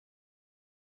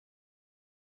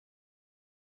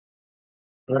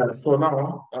So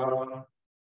now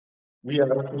we are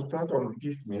to start on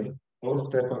piecemeal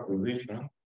post-step acquisition.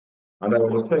 And I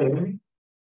was saying,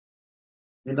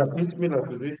 in a piecemeal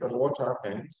acquisition, what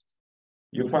happens?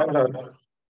 You find that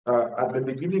at the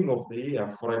beginning of the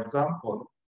year, for example,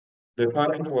 the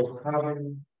parent was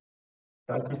having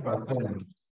 30%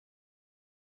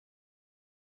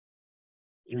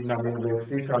 in an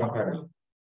investee company,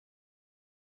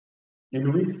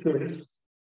 in which case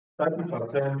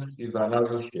 30% is an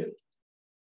associate.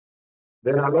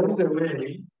 Then along the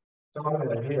way,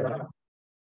 somewhere here,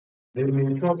 they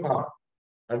may top up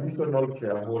additional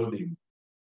shareholding.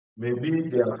 Maybe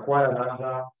they acquire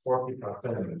another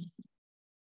 40%.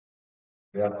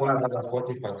 They acquire another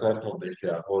 40% of the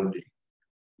shareholding.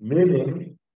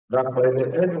 Meaning that by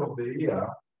the end of the year,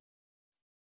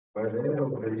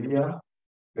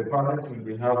 the parent will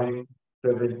be having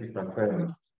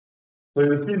 70%. So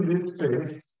you see in this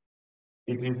case,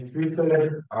 it is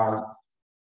treated as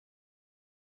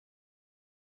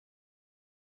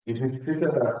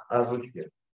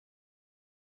associate.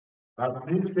 At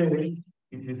this stage,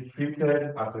 it is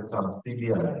treated as a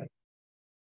subsidiary.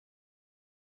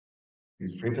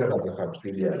 It's treated as a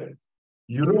subsidiary.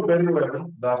 You know very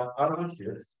well that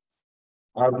associates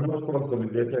are not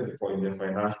consolidated for in the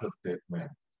financial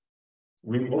statement.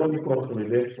 We only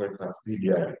consolidate for a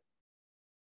subsidiary.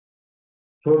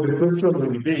 So the question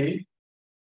will be,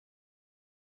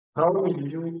 how will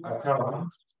you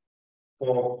account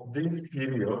for this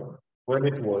period when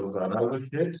it was an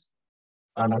associate,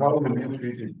 and how will you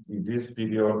treat it in this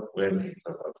period when it's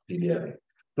a subsidiary?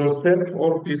 So step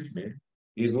or piecemeal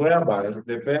is whereby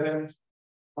the parent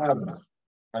adds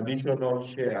additional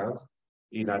shares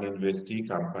in an investee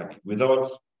company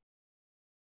without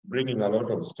bringing a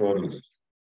lot of stories.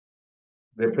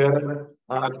 The parent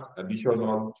adds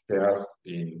additional shares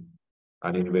in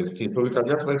an investee. So we can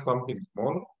just write something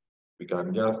small. We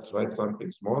can just write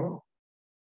something small.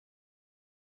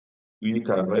 We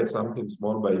can write something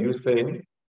small by you saying,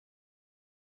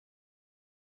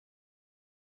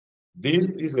 this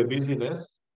is a business,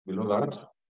 below that.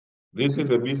 This is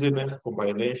a business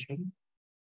combination.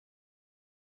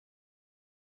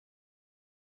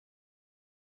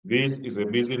 This is a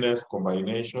business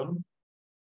combination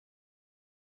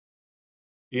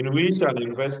in which an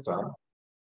investor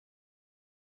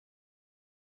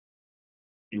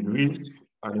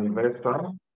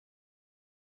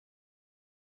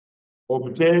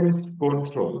obtains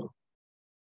control.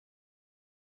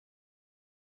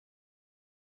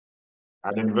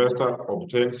 An investor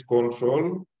obtains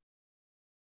control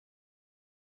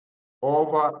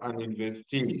over an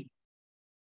investee.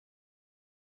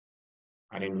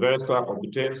 An investor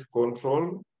obtains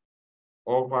control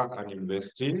over an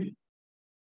investee,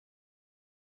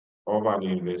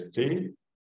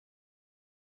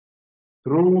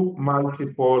 through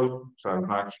multiple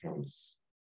transactions.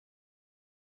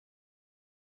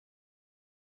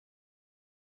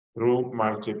 Through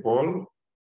multiple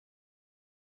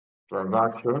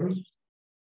transactions,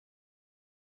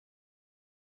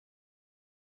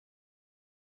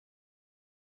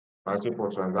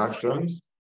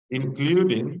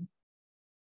 including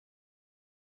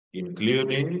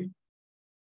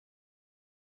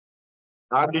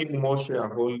adding more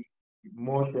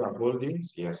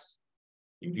shareholdings, yes,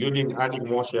 including adding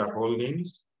more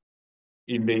shareholdings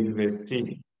in the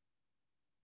investee.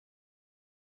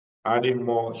 Adding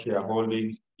more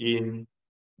shareholdings in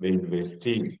the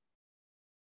investee.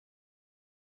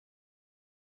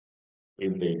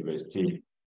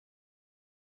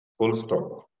 Full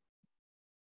stop.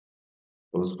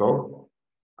 Full stop.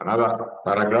 Another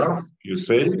paragraph, you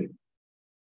say,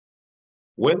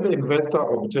 when the investor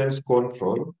obtains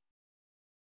control,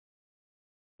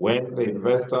 you know,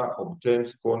 investor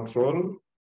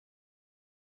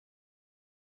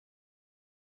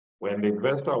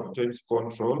obtains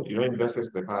control investor is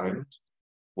the parent.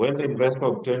 When the investor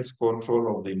obtains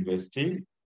control of the investee,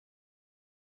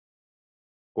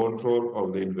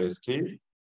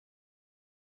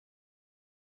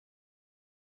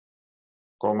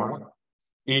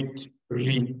 it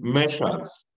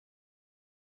remeasures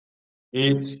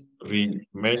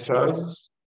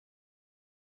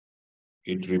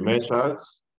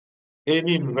any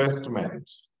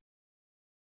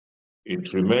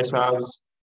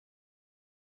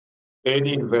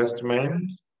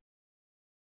investment.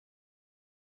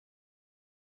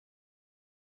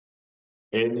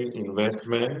 Any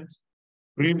investment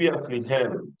previously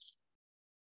held.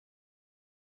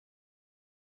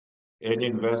 Any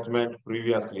investment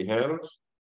previously held.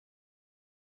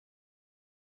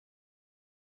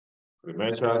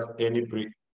 Remeasures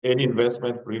any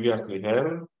investment previously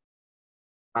held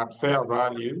at fair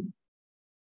value,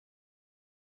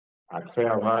 at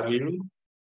fair value,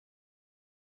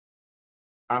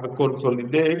 and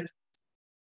consolidate,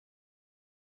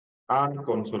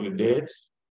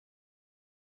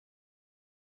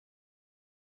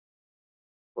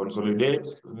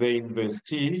 consolidates the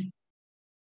investee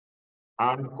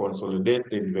and consolidate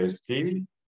the investee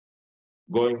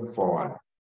going forward.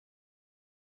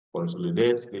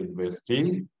 Consolidates the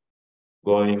investee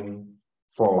going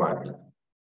forward.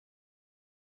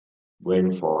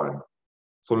 Going forward.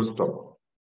 Full stop.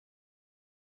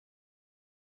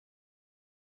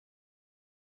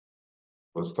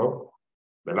 Full stop.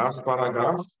 The last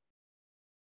paragraph.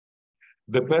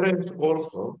 The parent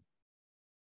also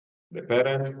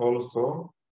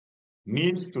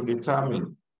needs to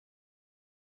determine.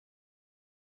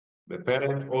 The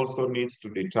parent also needs to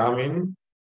determine.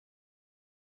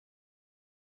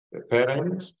 The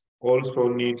parent also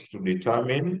needs to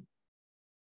determine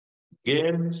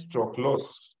gain stroke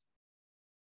loss.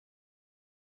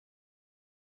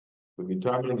 To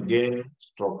determine gain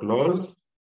stroke loss,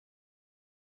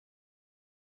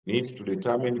 needs to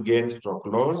determine gain stroke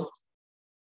loss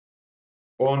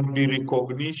on the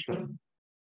recognition.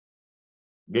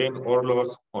 Gain or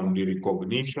loss on the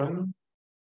recognition.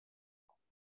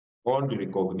 On the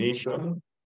recognition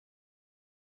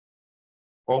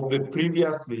of the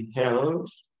previously held.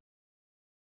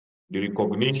 The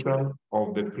recognition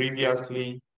of the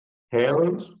previously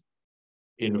held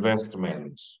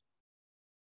investments.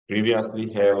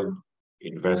 Previously held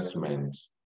investments.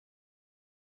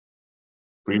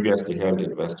 Previously held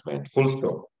investment. Full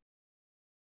stop.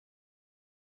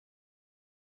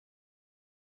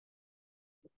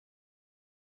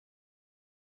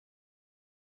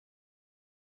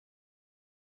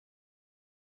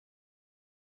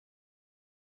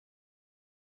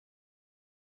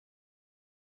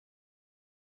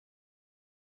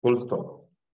 Full stop.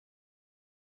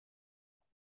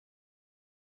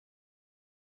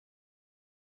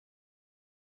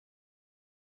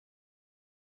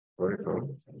 Very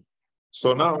good.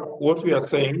 So now what we are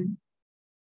saying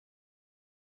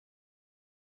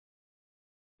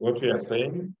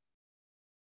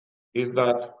is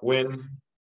that when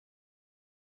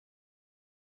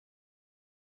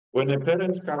a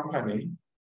parent company,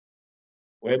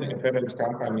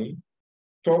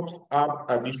 tops up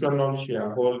additional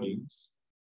shareholdings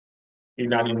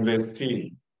in an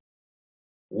investee,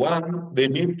 one, they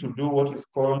need to do what is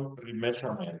called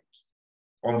remeasurement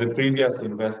on the previous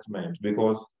investment,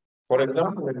 because, for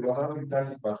example, when you're having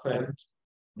 30%,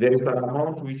 there is an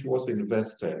amount which was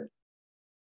invested.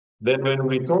 Then when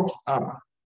we top up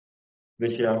the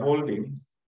shareholdings,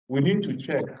 we need to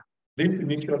check this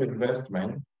initial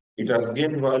investment, it has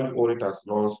gained value or it has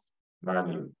lost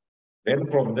value. Then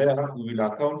from there, we will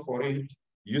account for it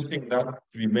using that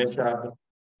pre-measured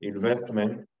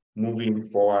investment moving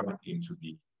forward into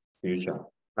the future.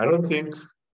 I don't think,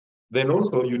 then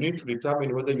also you need to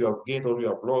determine whether you have gained or you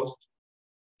have lost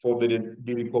for the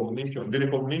recognition. The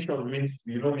recognition means,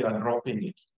 we are dropping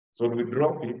it. So we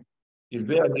drop it. Is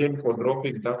there a gain for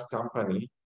dropping that company?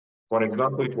 For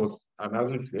example, it was an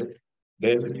associate,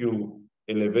 then you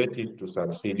elevate it to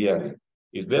subsidiary.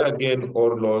 Is there a gain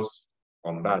or loss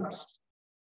on that?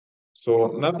 So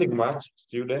nothing much,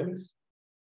 students.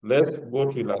 Let's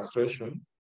go to illustration.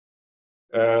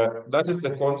 That is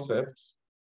the concept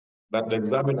that the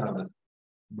examiner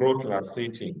brought last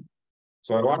sitting.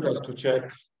 So I want us to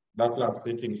check that last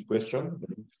sitting's question.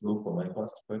 Let me look for my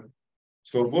first question.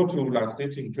 So go to last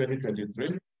sitting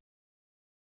 2023.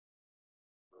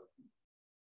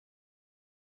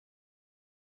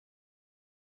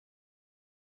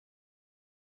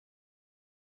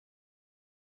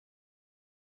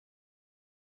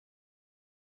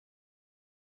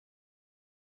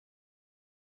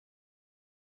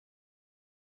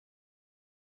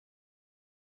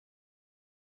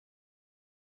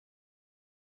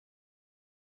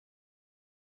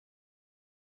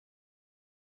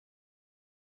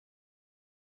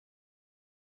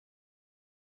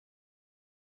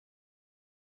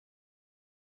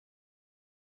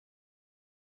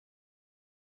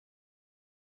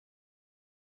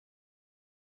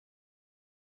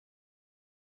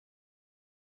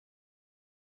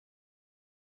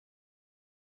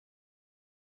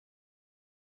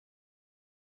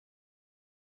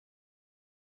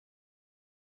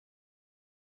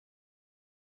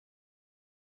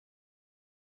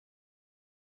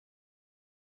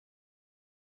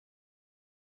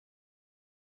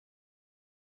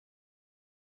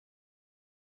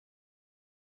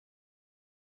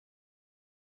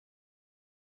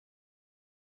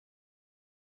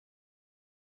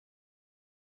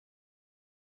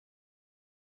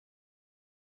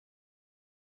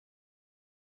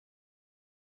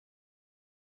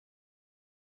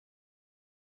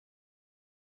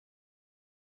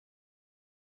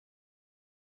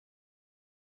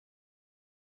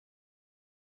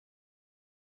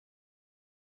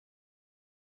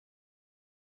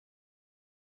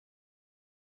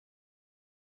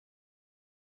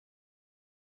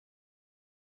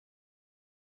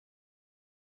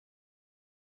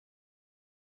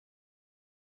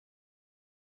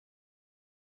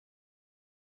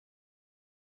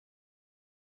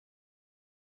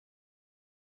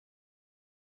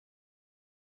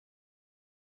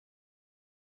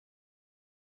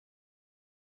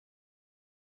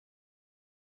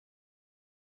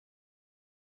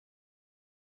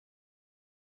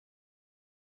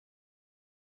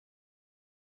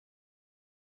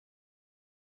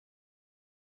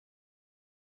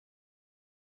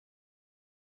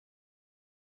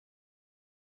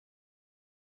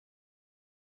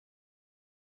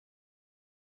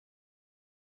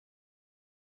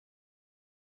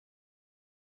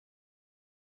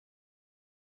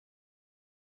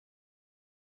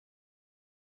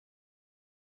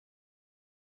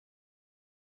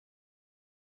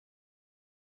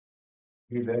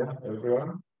 You there,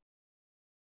 everyone?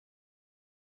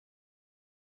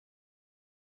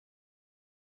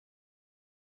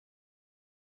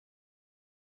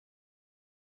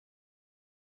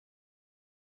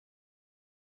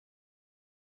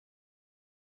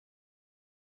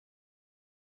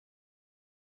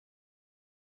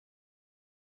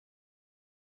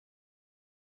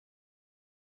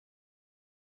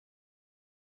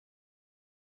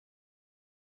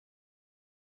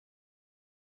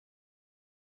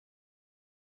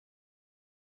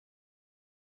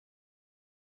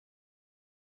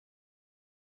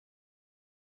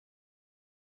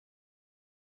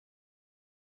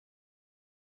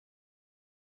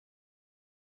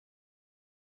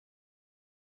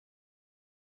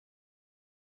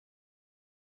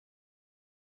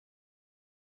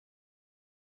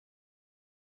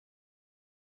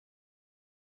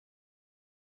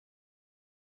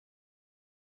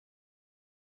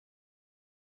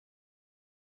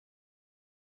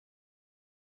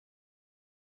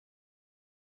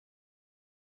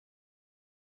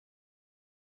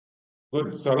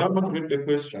 Good. So allow me to read the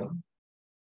question.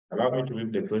 Allow me to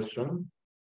read the question.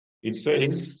 It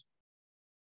says,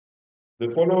 the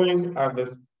following are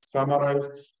the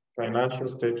summarized financial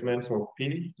statements of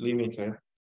P Limited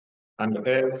and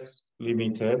S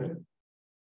Limited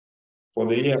for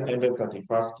the year ended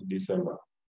 31st December.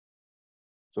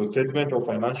 So statement of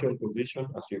financial position,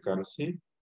 as you can see,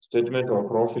 statement of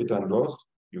profit and loss,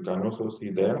 you can also see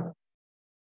there.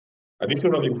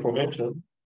 Additional information,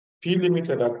 P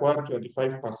Limited acquired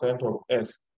 25% of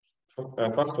S.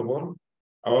 First of all,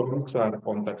 our books are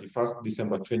on 31st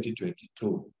December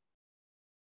 2022.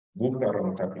 Books are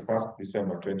on 31st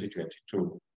December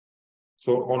 2022.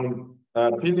 So on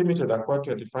P Limited acquired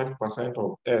 25%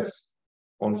 of S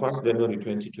on 1st January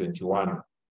 2021.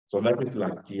 So that is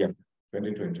last year,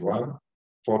 2021,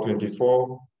 for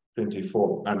 24,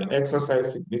 and exercised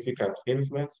significant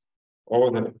influence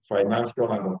over the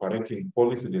financial and operating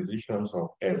policy decisions of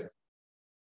S.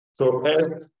 So S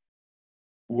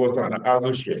was an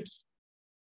associate.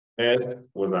 S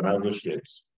was an associate.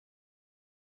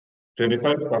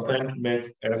 25%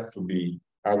 makes S to be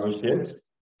associate,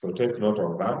 so take note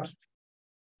of that.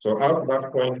 So at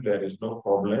that point, there is no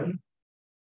problem.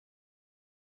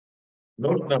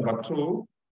 Note number two,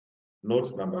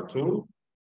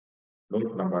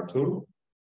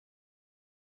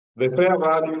 the fair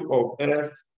value of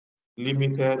S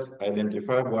Limited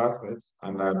identifiable assets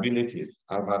and liabilities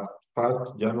as at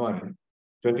 1st January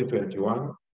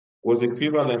 2021 was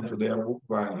equivalent to their book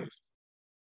values.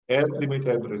 S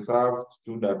Limited reserves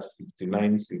stood at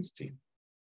 6960.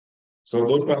 So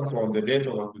those ones were on the date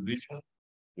of acquisition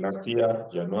last year,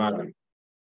 January.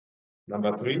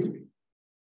 Number three,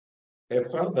 a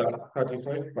further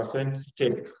 35%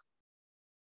 stake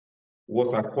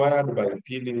was acquired by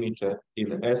P Limited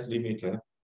in S Limited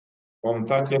on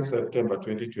 30th September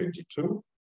 2022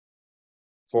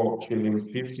 for shillings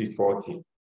 5040.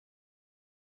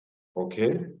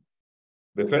 Okay.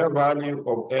 The fair value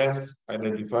of S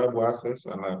identifiable assets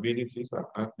and liabilities at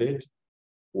that date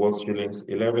was shillings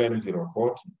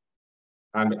 11,040,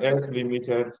 and S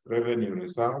Limited's revenue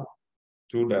reserve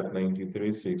stood at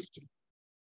 9360.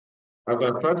 As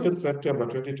at 30th September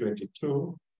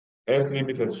 2022, S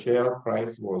Limited share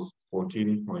price was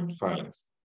 14.5.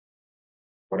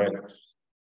 Correct.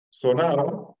 So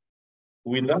now,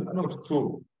 with that note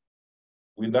two,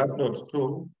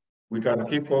 we can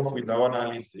kick off with our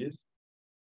analysis.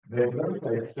 Then, like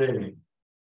I say,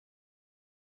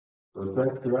 so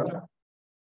that's here.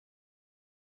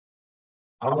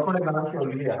 Our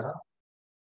financial year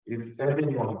is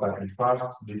ending on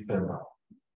 31st December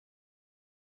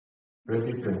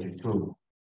 2022.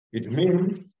 It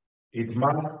means it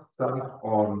must start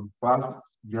on 1st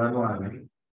January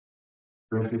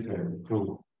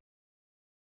 2022.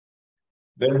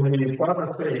 Then he further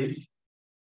says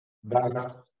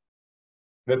that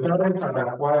the parent had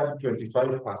acquired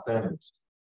 25%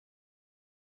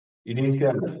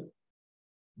 initially,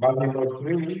 but in the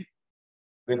three,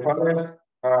 the parent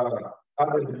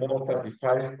added more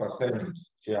 35%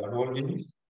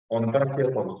 shareholdings on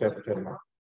 30th of September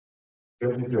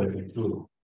 2022.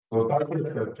 So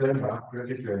 30th September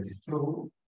 2022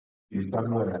 is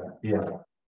somewhere here.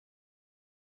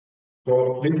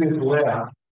 So this is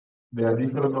where the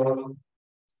additional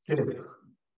stake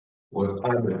was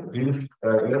added. This,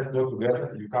 let's go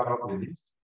together, you come up with this.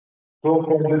 So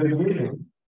from the beginning,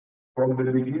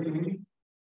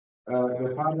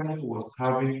 the parent was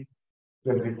having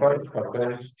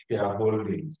 25%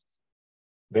 shareholdings.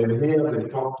 Then here they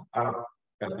topped up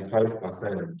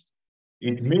 35%.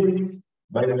 It means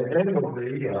by the end of the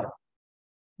year,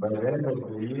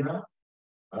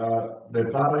 the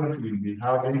parent will be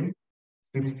having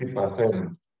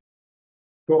 60%.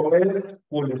 So S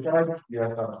qualified their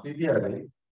subsidiary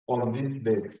on this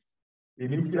date.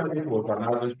 Initially, it was an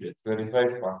average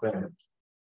 35%.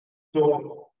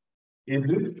 So in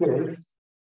this case,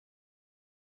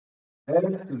 S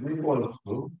is equal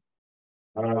to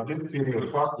this period,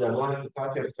 1st January to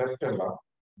 30th September,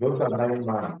 those are 9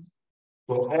 months.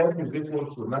 So S is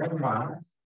equal to 9 months,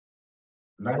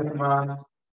 9 months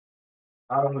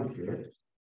average,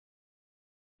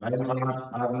 9 months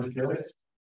average,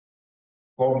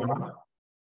 comma,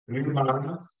 3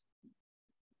 months,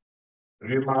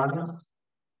 3 months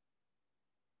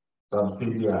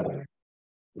subsidiary.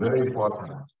 Very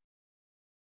important.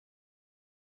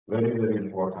 Very, very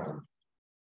important.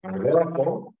 And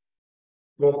therefore,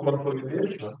 for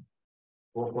consolidation,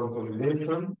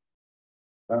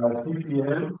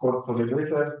 CPL,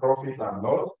 consolidated profit and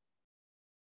loss,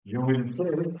 you will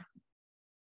take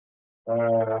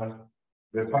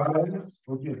the balance,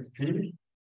 which is P,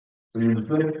 so you will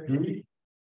take P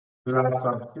plus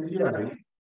subsidiary,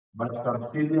 but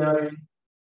subsidiary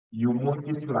you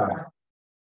multiply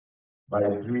by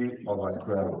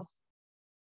 3/12.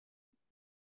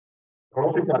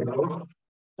 Profit and loss,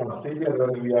 subsidiary,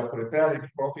 when we are preparing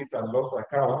profit and loss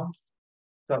account,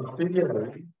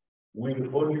 subsidiary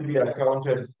will only be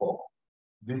accounted for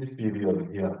this period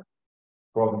here,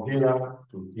 from here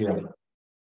to here.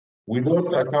 We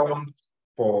don't account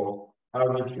for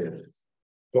averages.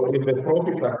 So in the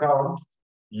profit account,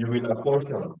 you will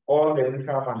apportion all the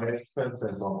income and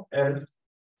expenses of S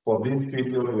for this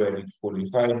period where it's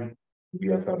qualified to be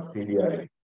a subsidiary.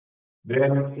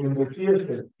 Then in the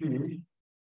CSSP,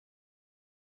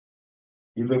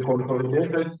 in the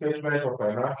consolidated statement of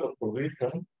financial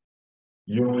position,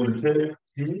 you will take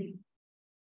P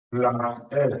plus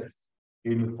S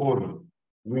in full.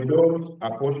 We don't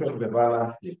apportion the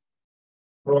balance sheet.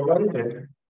 Provided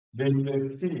the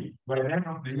investee, by the end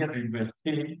of the year, the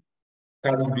investee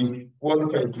can be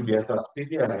qualified to be a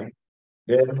subsidiary,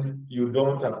 then you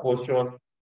don't apportion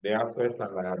the assets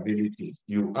and liabilities.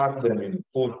 You add them in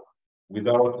full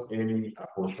without any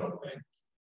apportionment.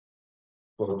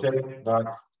 So take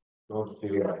that so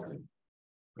seriously.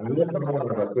 And let's have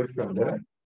another question there.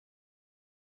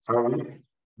 Sorry,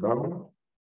 no?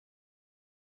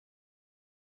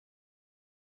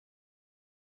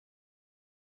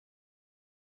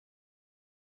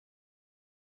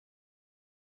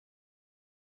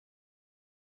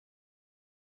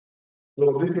 So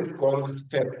this is called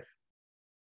step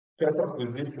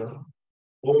acquisition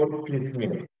or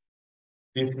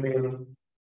piecemeal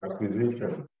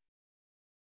acquisition.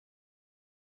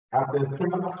 At the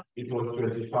start, it was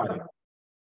 25.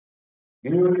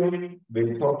 Usually,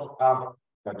 they top up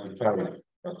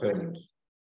 35%.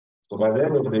 So by the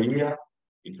end of the year,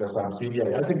 it's a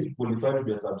subsidiary. I think it qualifies to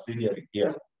be a subsidiary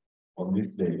here on this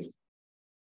date.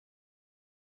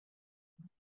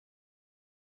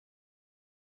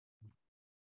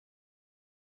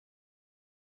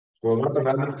 So that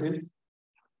analysis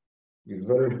is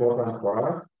very important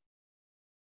for us.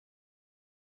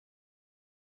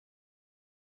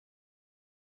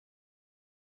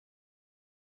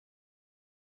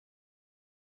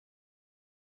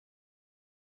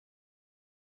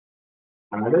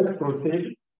 And let's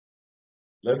proceed.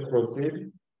 Let's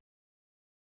proceed.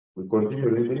 We continue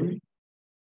reading.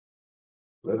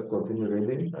 Let's continue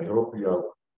reading. I hope you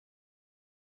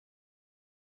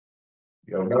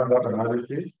have done that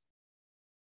analysis.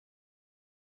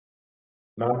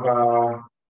 Number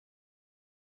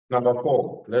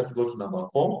 4. Let's go to number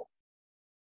 4.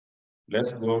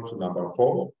 Let's go to number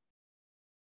 4.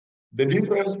 The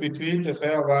difference between the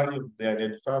fair value of the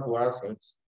identifiable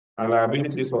assets and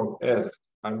liabilities of S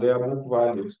and their book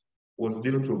values was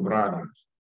due to brands.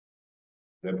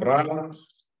 The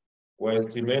brands were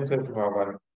estimated to have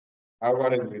an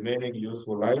average remaining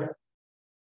useful life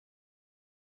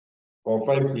of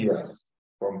 5 years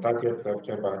from 30th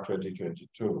September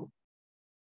 2022.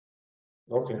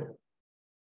 Okay.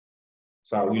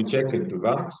 So we check into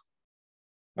that.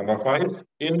 Number 5,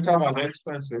 income and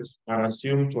expenses are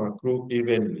assumed to accrue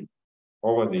evenly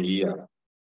over the year.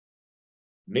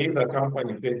 Neither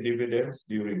company paid dividends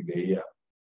during the year.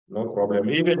 No problem.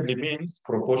 Evenly means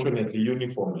proportionately,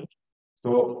 uniformly.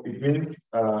 So it means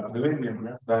the way we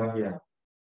have done here,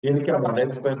 income and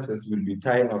expenses will be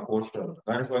time apportioned.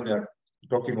 That's when they're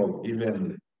talking of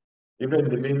evenly.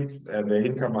 Evenly means the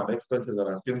income and expenses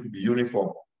are assumed to be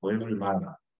uniform for every month.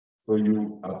 So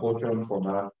you apportion for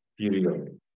that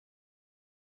period.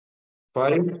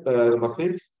 Number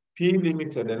 6, P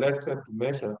Limited elected to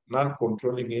measure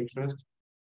non-controlling interest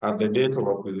at the date of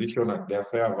acquisition at their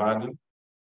fair value.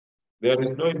 There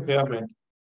is no impairment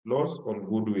loss on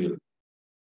goodwill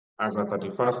as at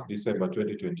 31st December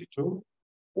 2022,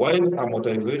 while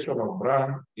amortization of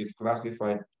brand is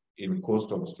classified in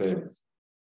cost of sales.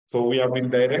 So we have been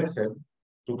directed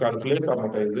to calculate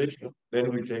amortization,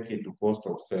 then we take it to cost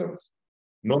of sales.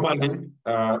 Normally,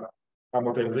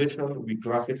 amortization we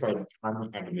classify as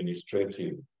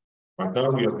administrative, but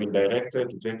now we have been directed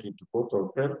to take it to cost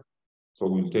of sales, so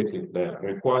we'll take it there.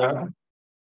 Required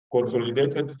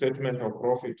consolidated statement of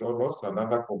profit or loss,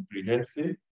 another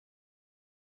comprehensive.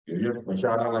 You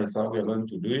analyze how we're going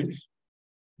to do it.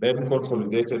 Then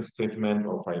consolidated statement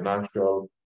of financial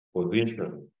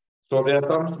position. So there are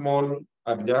some small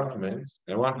adjustments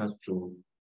that one has to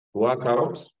work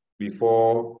out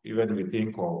before even we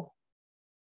think of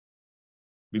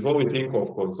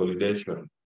consolidation.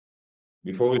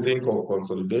 Before we think of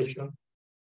consolidation,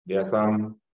 there are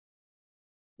some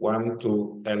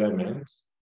 1-2 elements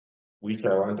which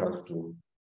I want us to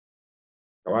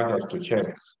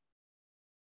check.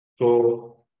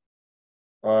 So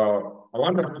I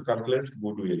want us to calculate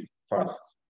goodwill first.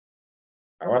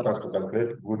 I want us to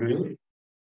calculate goodwill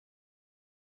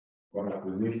on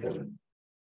acquisition.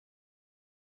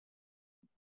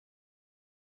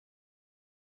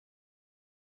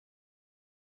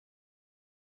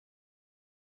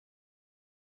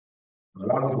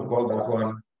 Allow me to call that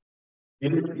one.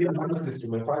 In analysis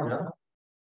tumefanya,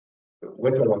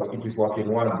 whether it is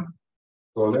working one.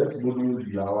 So let goodwill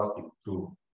be our working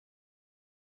two.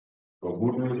 So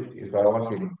goodwill is our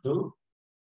working two.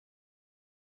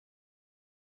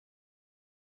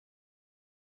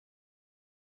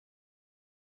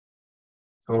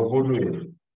 So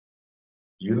goodwill,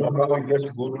 you know how we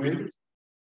get goodwill?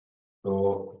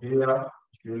 So here,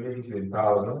 shillings in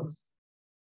thousands.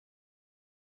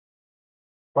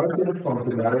 Purchase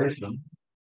consideration.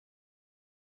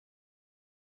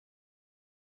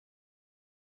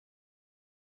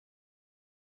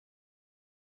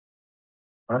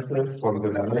 Purchase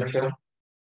consideration.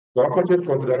 So purchase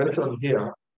consideration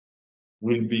here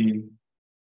will be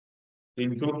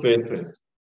in two phases.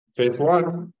 Phase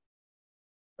one,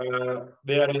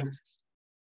 there is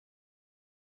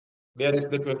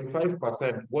the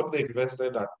 25%, what they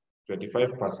invested at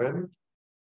 25%,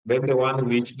 then the one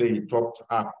which they topped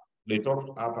up at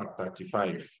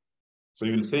 35. So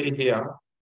you'll say here,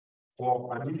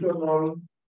 for additional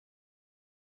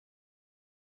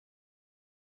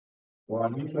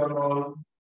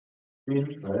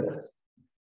interest,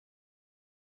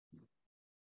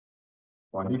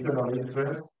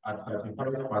 at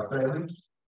 35%,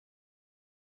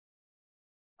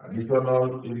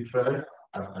 additional interest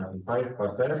at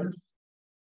 35%.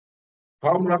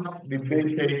 How much did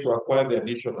they pay to acquire the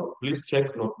additional? Please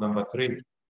check note number 3.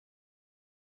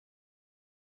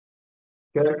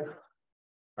 Check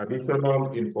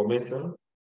additional information.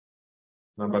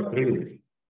 Number 3.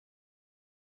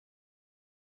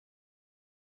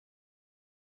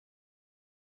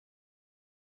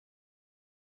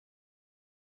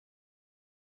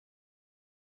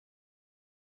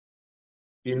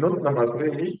 In note number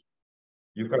 3,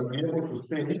 you can be able to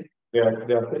see they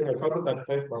are saying a total that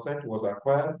 5% was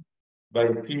acquired by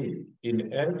P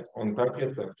in F on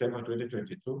 30th September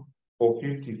 2022 for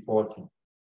 50/40.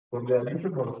 From the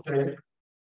additional stake,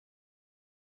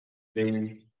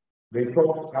 they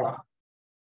topped up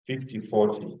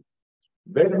 50/40.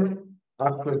 Then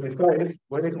at 25,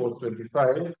 when it was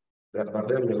 25, but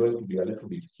then we're going to be a little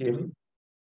bit keen.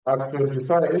 At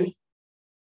 25,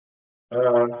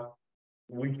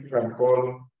 we can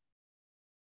call,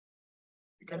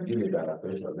 we can give it a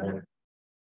special name.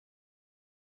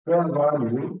 Fair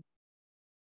value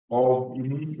of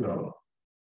initial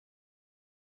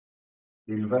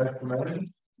investment,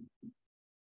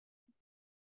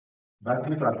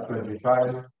 that is at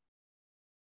 25%.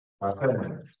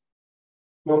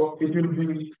 So it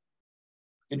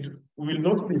will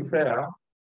not be fair.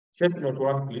 Check note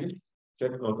 1, please.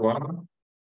 Check note 1.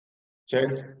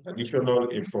 Check additional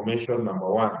information number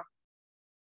 1.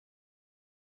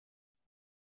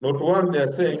 Note 1, they're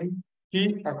saying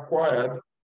he acquired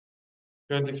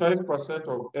 25%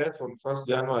 of F on 1st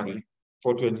January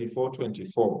for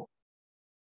 24/24.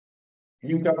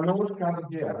 You cannot come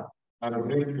here and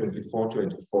bring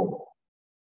 24/24.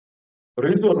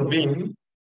 Reason being,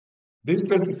 this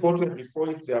 24/24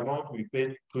 is the amount we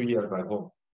paid 2 years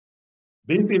ago.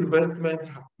 This investment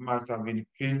must have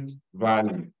increased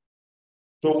value.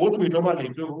 So what we normally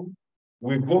do,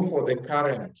 we go for the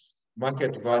current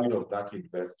market value of that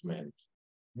investment,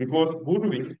 because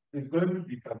goodwill is going to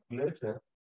be calculated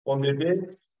on the day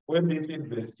when this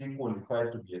investee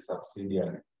qualified to be a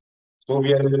subsidiary. So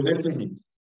we are relating it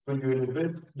So you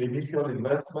invest the initial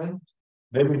investment,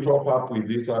 then you top up with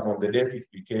this one on the day it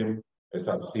became a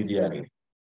subsidiary.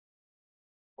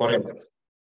 Correct.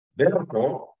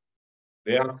 Therefore,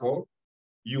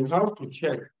 you have to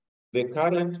check the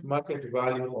current market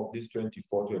value of this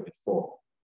 24-24.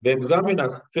 The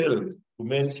examiner failed to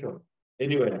mention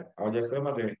anywhere, I'll just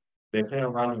remember the fair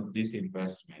value of this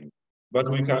investment. But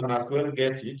we can as well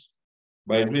get it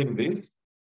by doing this.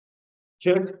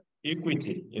 Check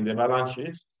equity in the balance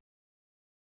sheet.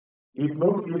 If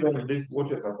not given this, what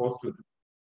you're supposed to do.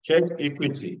 Check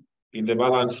equity in the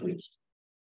balance sheet.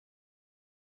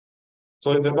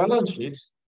 So in the balance sheet,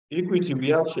 equity, we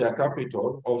have share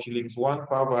capital of shillings 1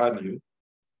 per value,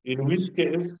 in which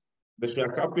case the share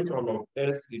capital of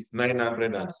S is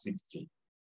 960.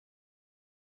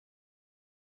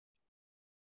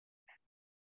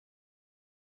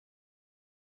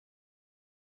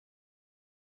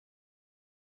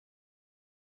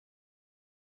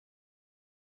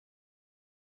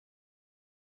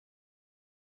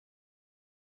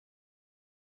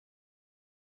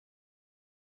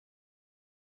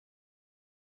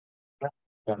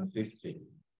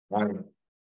 Right.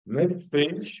 Next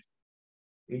page.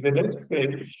 In the next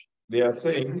page, they are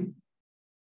saying,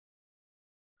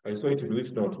 I saw it in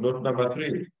which note? Note number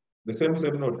 3. The same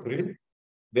note 3.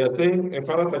 They are saying a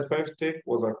further 35 stake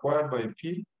was acquired by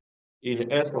P in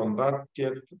S on that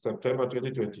 30th September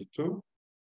 2022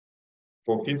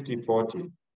 for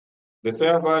 50/40. The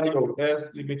fair value of S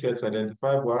Limited's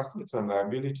identifiable assets and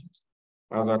liabilities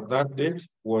as at that date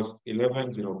was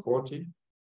 11,040,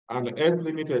 and S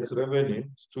Limited's revenue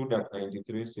stood at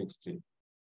 93.60.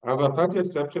 As at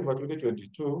 30th September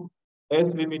 2022,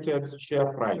 S Limited's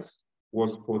share price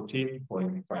was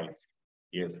 14.5.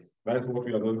 Yes, that's what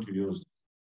we are going to use.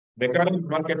 The current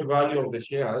market value of the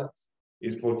shares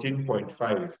is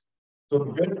 14.5. So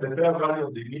to get the fair value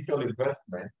of the initial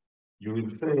investment, you will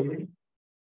say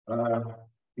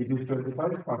it is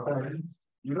 25%.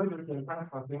 You know, the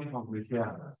 25% of the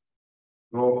shares.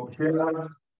 So shares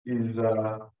is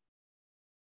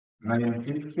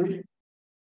 950.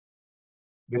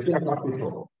 The share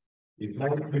capital is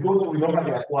 9, because we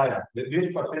normally acquire.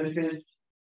 This percentage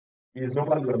is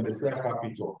normally on the share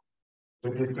capital.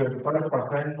 So it is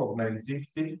 25% of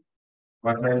 960,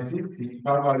 but 960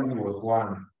 per value was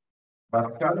 1.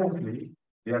 But currently,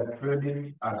 they are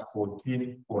trading at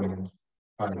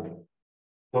 14.5.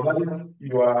 So that is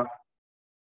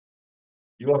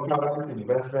your current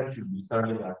investment should be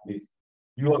standing at this.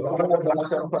 You acquired that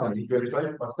company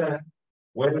 25%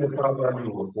 when the fair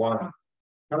value was 1.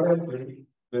 Currently,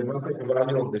 the market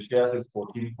value of the shares is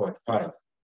 14.5.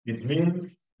 It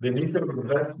means the initial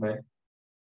investment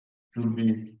should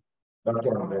be that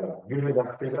one there. Give me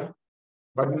that figure.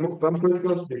 But some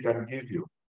questions they can give you.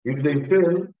 If they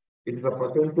fail, it's the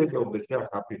percentage of the share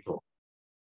capital.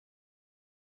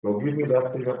 So give me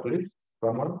that figure, please.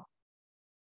 Someone.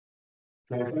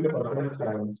 20%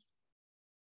 times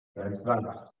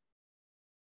that.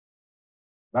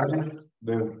 That is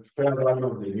the fair value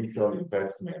of the initial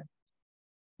investment.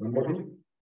 Somebody?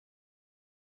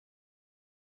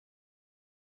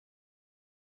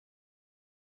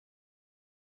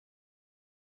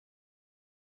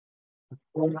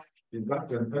 Is that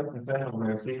 25% of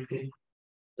my 60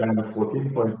 times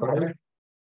 14.5?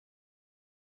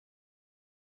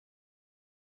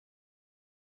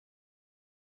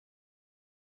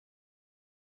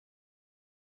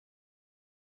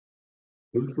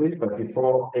 This is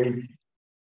 34.80.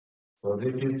 So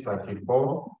this is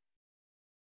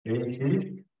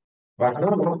 34.80. But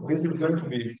now this is going to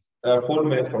be a full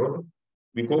method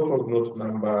because of note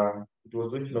number, it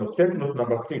was this note, check note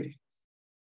number 6.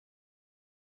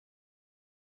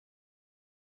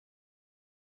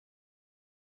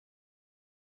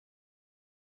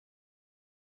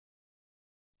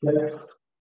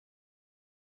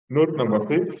 Note number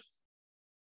 6.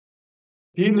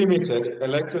 P Limited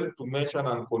elected to mention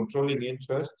and controlling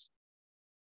interest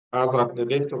as at the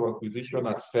date of acquisition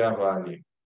at fair value.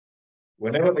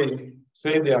 Whenever they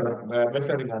say they are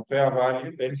measuring at fair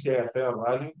value, NCI at fair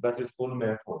value, that is full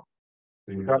method. So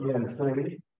you come here and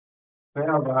say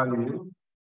fair value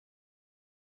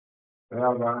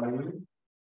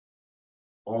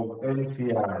of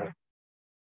NCI.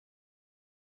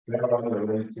 Fair value of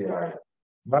NCI.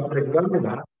 But the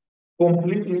examiner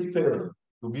completely failed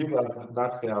to give us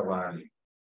that fair value.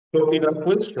 So in a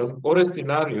question or a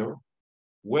scenario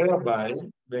whereby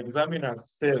the examiner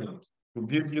failed to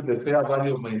give you the fair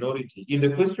value of minority, in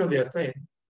the question they are saying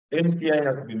NCI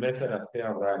has been measured at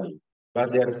fair value,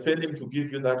 but they are failing to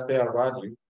give you that fair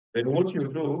value, then what you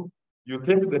do, you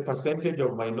take the percentage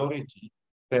of minority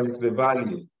times the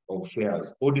value of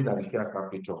shares, ordinary share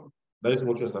capital. That is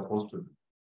what you're supposed to do.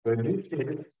 So in this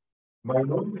case,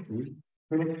 minority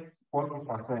pays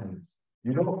 40%.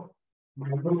 You know,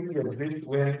 minority exists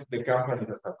when the company is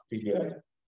a subsidiary.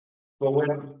 So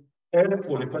when L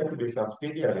qualifies to be a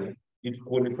subsidiary, it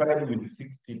qualifies with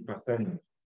 60%.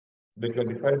 The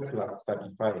 25 plus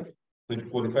 35. So it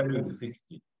qualifies with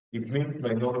 60. It means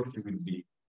minority will be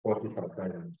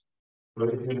 40%. So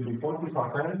it will be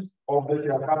 40% of the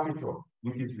share capital,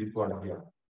 which is this one here.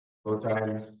 So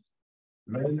times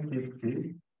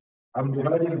 950. I'm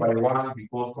dividing by 1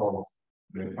 because of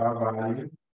the par value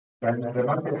times the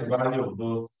market value of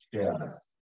those shares.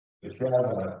 The shares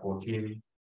are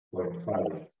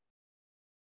 14.5.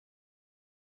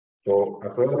 So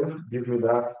according gives me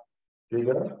that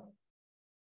figure.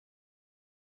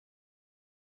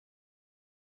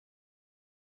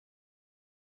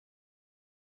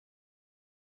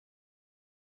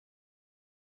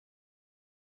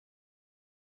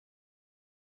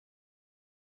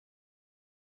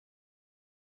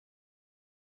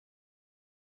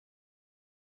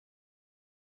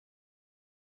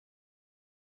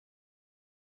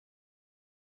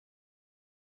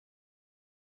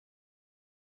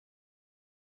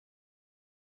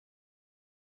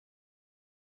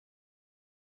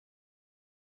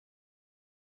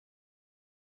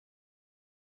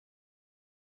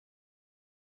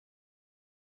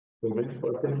 So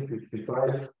 20%,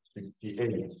 55,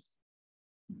 68.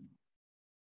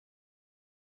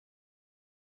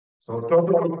 So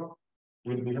total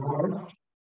will be how much?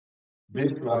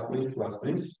 This plus this plus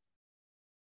this.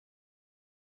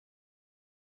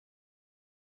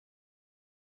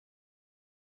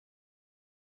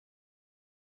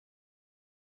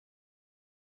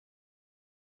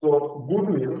 So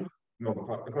goodwill, no,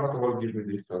 first of all, give me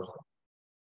this total.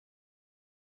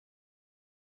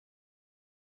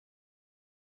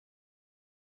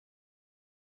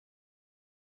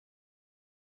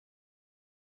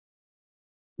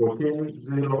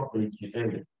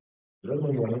 $14,088. Let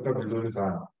me monitor the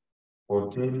result.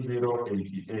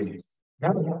 14,088.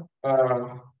 Now,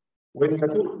 when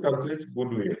you calculate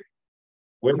goodwill,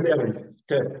 when there is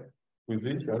step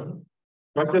position,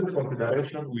 purchase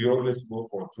consideration, we always go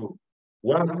for two.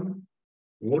 One,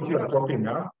 what you are talking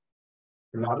now,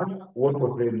 plus what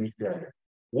was there initially.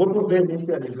 What was there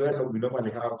initially is where we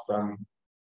normally have some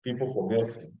people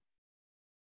forgetting.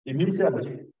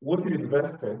 Initially, what you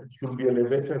invested should be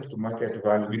elevated to market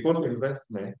value because the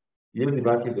investment, yes,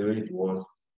 back in the way it was,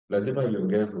 lazima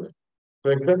iongezwe.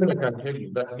 For example, I can tell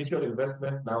you that initial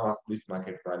investment now has this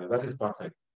market value. That is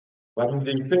perfect. But in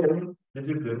the fail, this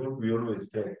is the rule we always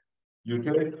take. You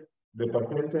take the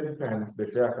percentage times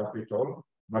the share capital,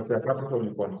 but the capital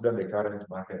you consider the current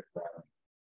market value.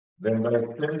 Then by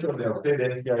extension, they have said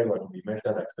NCI will be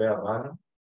measured at fair value,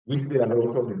 which they are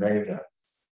also denying us.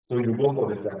 So you go for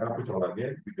the share capital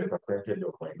again with the percentage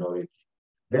of minority.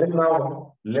 Then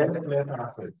now, let's net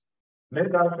assets.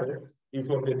 Net assets is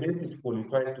on the basis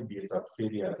qualified to be a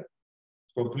subsidiary.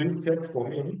 So please check for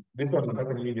me. This one is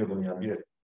not an idiot on your beard.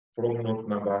 From note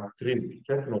number 3.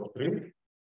 Check note 3.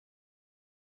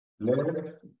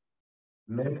 Let's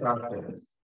net assets.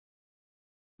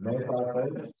 Net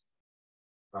assets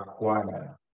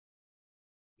acquired.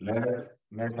 Let's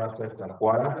net assets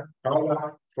acquired. How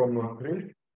much from note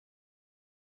 3?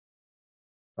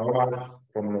 How much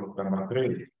from note number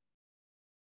 3?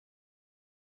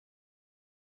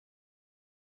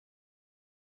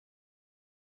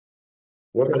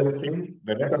 What are you saying?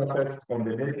 The net assets from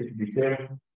the date it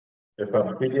became a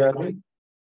subsidiary.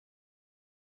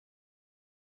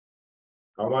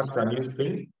 How much can you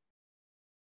see?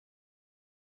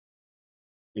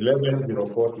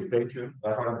 11,040. Thank you.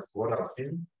 That one is what I've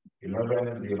seen.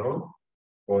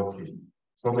 11,040.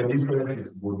 So the difference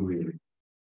is goodwill.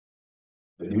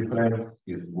 The difference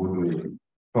is goodwill.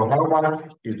 So how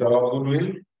much is our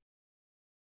goodwill?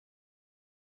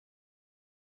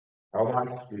 How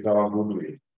much is our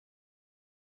goodwill?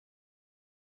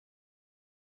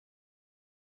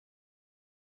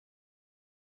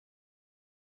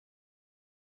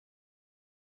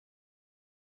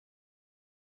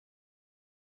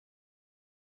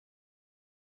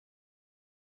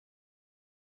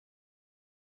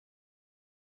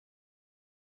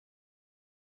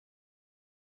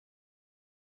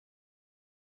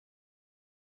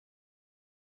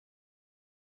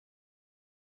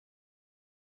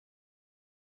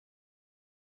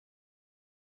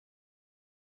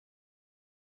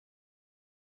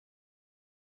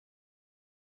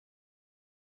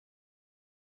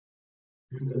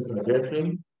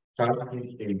 Suggesting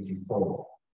 3084.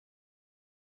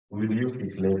 We'll use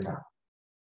it later.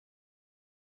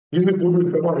 If the goodwill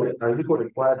is equal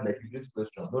required, like in this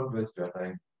question, don't waste your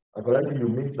time. Apparently, you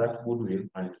mix that goodwill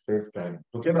and it saves time.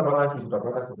 Tukienda balance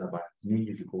tutapata kuna bahati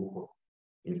nyingi ziko huko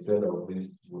instead of this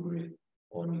goodwill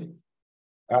only.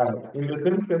 In the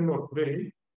same thing note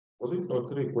 3, was it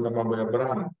note 3? Kuna mambo ya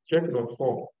brand. Check note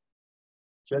 4.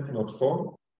 Check note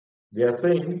 4. They are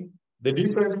saying the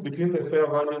difference between the fair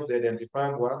value of the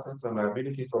identifiable assets and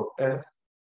liabilities of S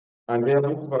and their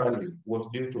book value was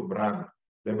due to brand.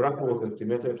 The brand was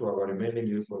estimated to have a remaining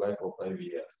useful life of 5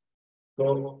 years.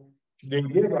 So they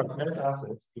gave us net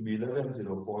assets to be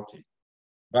 11,040.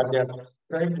 But they are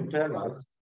trying to tell us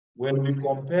when we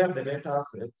compare the net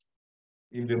assets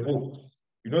in the book,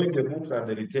 you know, in the books are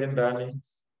the retained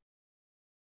earnings,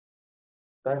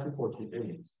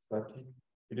 3048, 30,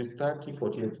 it is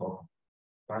 3048,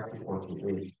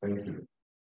 3048, thank you.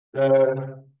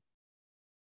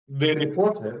 They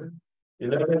reported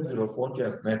 11,040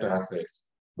 as net assets.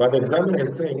 But the examiner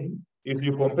is saying, if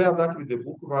you compare that with the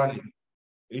book value,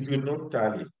 it will not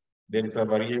tally. There is a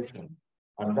variation.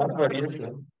 And that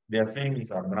variation, they are saying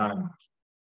is a brand.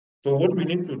 So what we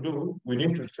need to do, we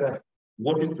need to check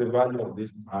what is the value of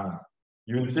this brand.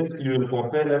 You will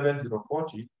compare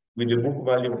 11,040 with the book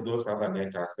value of those other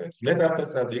net assets. Net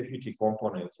assets are the equity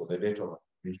components of the date of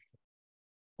acquisition.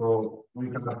 So we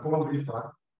can call this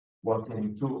one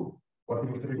working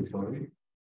 3, sorry.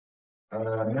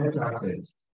 Net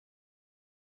assets.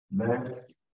 Net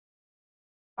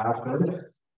assets.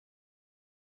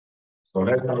 So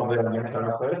let's have the net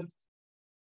assets.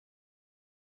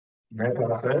 Net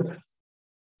assets.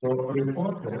 So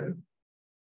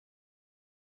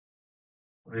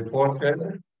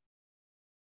reported,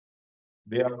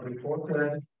 they have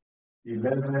reported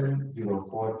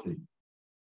 11,040.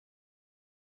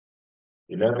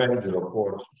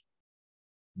 11,040.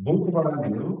 Book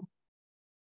value.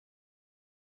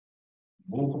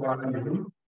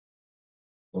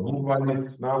 The book value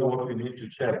is now what we need to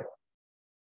check.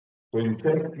 So you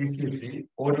check equity,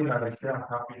 ordinary share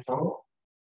capital.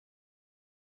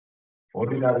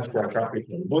 Ordinary share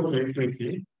capital. Go to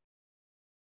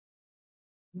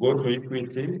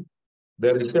equity.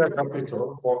 There is share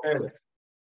capital for L.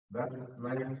 That is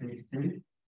 960.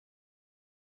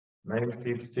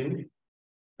 960.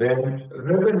 Then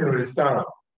revenue reserve.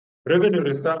 Revenue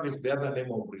reserve is the other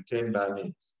name of retained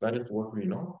earnings. That is what we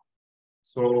know.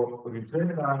 So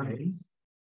retained earnings,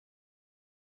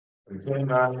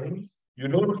 you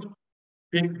don't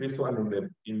pick this one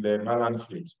in the balance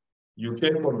sheet. You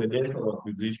take from the date of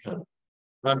acquisition.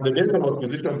 And the date of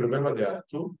acquisition, remember there are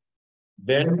two,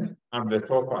 then and the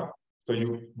top up. So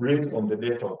you bring on the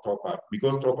date of top up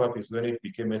because top up is when it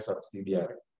became a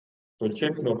subsidiary. So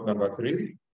check note number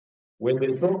 3. When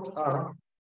they topped up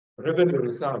revenue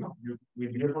reserve, you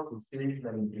will be able to see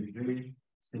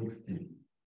 9360.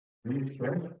 Please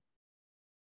check.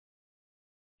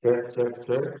 Check.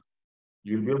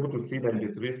 You'll be able to see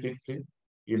 9360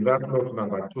 in that note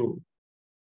number 2.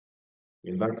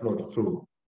 In that note 2.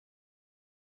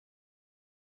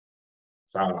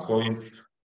 So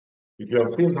if you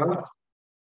have seen that,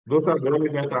 those are the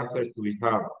only net assets we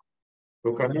have.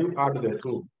 So can you add the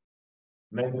two?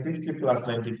 960 plus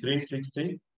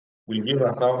 9360 will give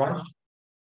us how much?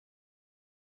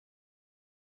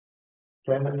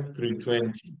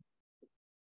 10,320.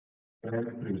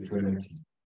 10,320.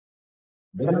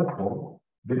 Therefore,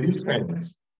 the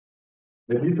difference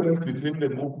between the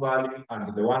book value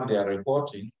and the one they are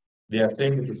reporting, they are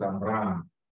saying it is a brand.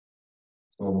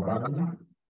 So brand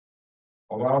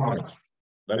of how much?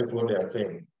 That is what they are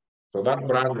saying. So that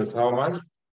brand is how much?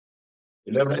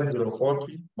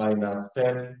 11,040 minus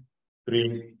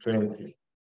 10,320.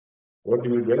 What do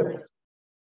you get?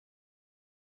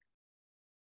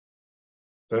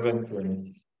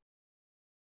 720.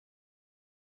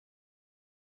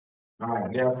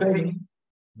 They are saying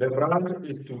the brand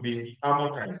is to be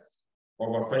amortized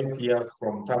over 5 years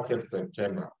from 30th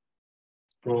September.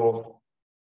 So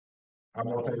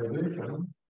amortization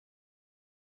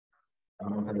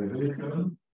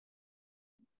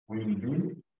will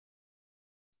be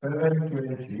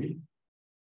 720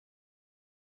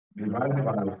 divided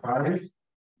by 5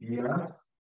 years.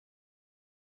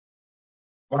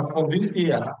 But for this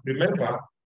year, remember,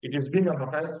 it is being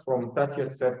amortized from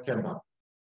 30th September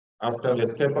after the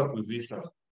step acquisition.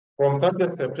 From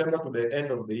 30th September to the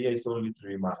end of the year is only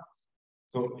 3 months.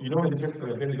 So, you know, in terms of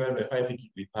the divided by 5, it will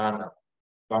be harder.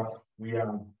 But we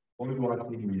are only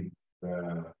working with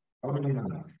how many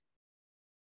months?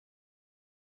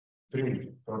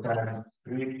 3. So times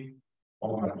 3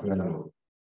 over 12.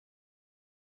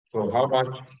 So how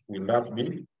much will that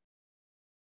be?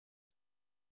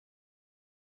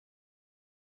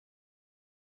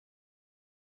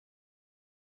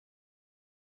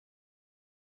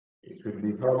 should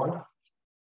be how much?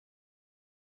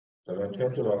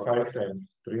 720 over 5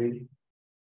 times 3.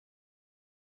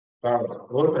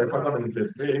 What I found on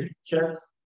interest rate, check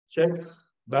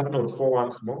that note 4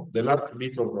 once more, the last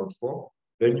bit of note 4,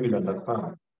 then you will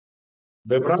understand.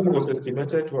 The brand was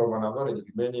estimated to have an average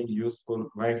remaining useful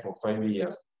life of 5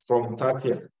 years from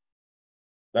 30th.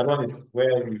 That one is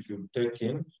where you should take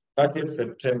in 30th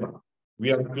September.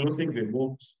 We are closing the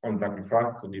books on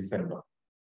 31st December.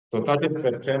 So 30th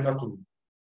September to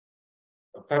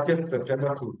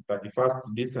 31st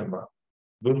December,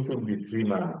 those should be 3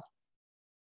 months.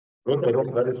 Rose, I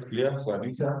hope that is clear. So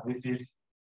Anita, this is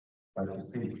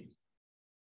 36.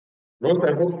 Rose,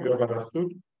 I hope you have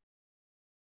understood.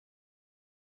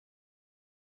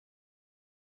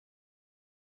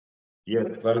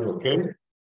 Yes, that is okay.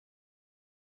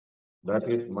 That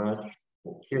is much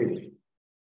okay.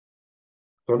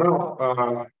 So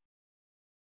now,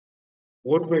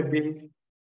 what maybe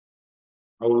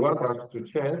I would want us to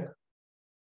check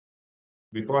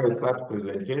before I start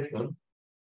presentation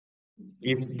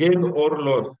is gain or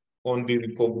loss on the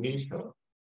recognition.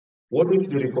 What is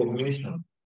the recognition?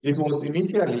 It was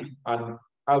initially an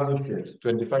associate,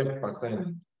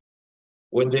 25%.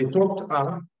 When they topped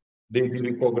up, they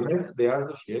recognized the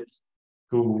associates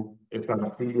to a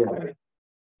subsidiary.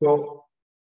 So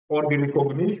on the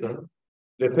recognition,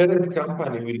 the parent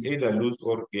company will either lose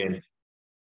or gain.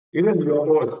 Even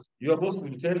your boss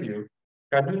will tell you,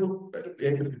 can you,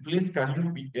 please, can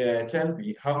you tell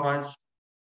me how much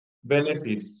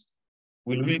benefits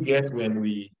will we get when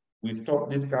we stop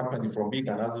this company from being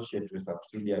an associate with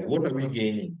subsidiary? What are we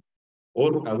gaining?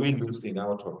 Or are we losing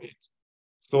out of it?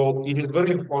 So it is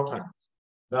very important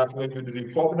that when you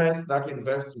recognize that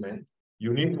investment,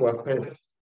 you need to assess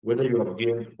whether you have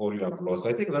gained or you have lost.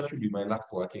 I think that should be my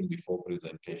last working before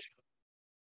presentation.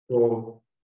 So,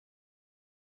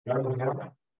 can we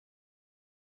have?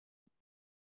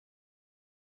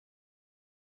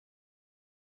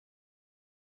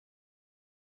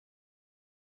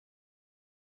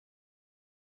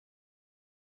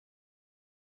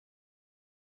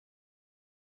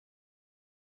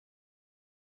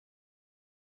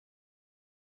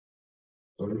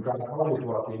 So you can call it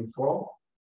working for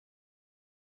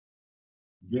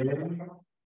gain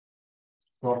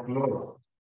stop loss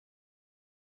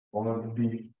on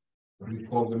the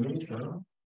recognition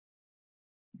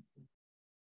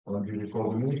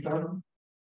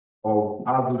of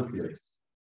associates.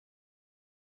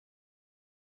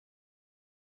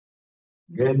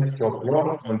 Gain stop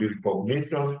loss on the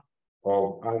recognition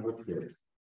of associates.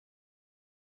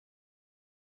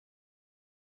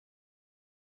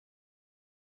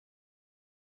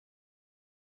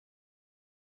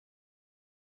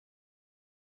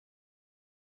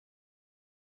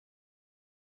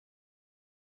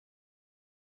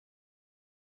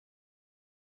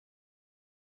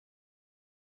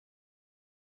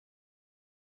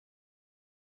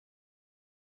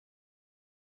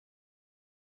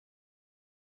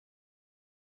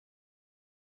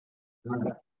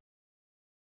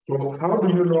 So how do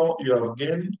you know you have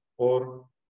gained or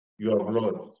you have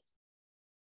lost?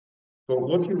 So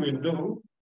what you will do,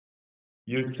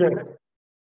 you check.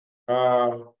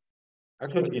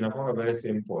 Actually, in a very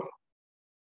simple.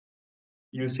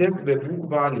 You check the book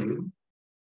value,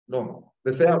 no,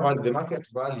 the fair value, the market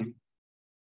value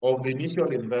of the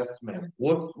initial investment,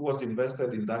 what was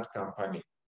invested in that company,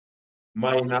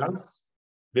 minus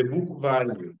the book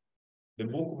value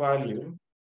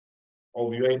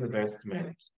of your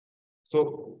investment.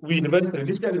 So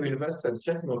initially we invested,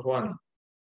 check note one,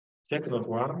 check note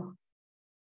one,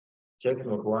 check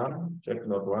note one, check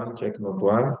note one, check note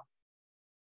one.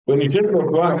 When you check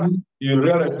note one, you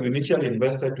realize we initially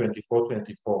invested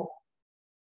 24.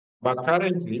 But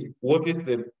currently, what is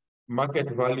the market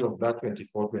value of that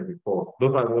 24?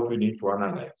 Those are what we need to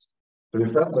analyze. So we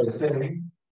start by saying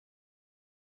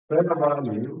fair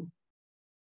value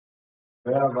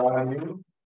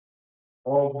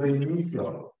of the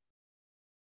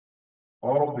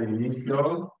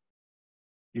initial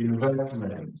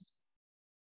investments.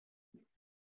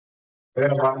 Fair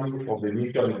value of the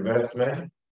initial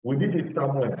investment. We did it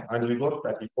somewhere and we got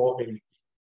 3480.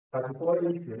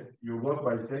 3480, you got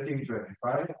by taking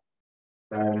 25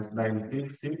 times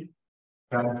 960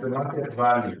 times the market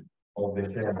value of the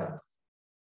shares.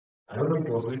 I don't know if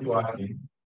it was really working,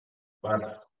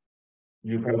 but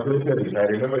you calculated it. I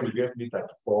remember you gave me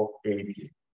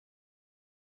 3480.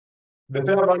 The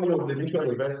fair value of the initial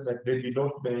investment they did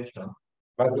not mention,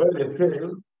 but when they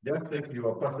fail, just take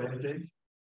your percentage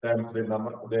times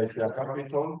the share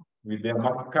capital with their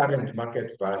current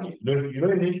market value. You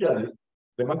know, initially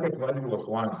the market value was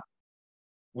 1.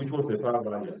 which was the fair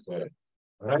value as well.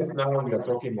 Right now, we are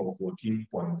talking of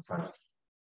 14.5.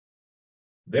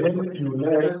 Then you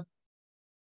left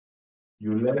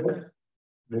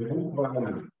the book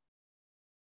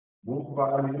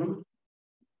value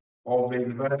of the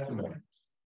investment,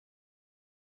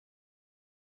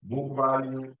 book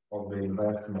value of the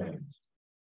investment.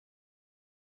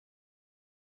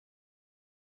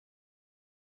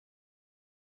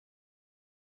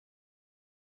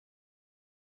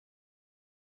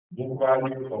 Book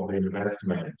value of the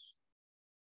investment.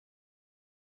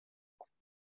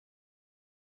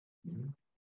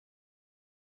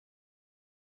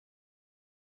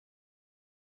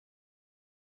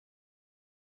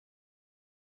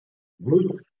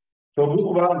 Good. So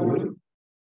book value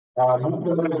of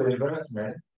the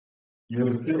investment,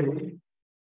 you say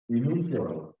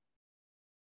initial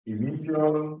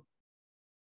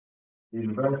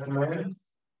investment,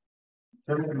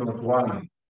 take note one.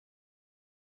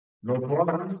 Note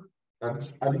one,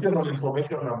 additional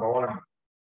information number one.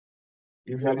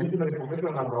 If the additional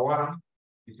information number one,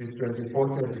 it is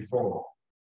 24.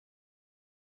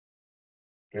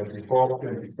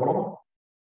 24.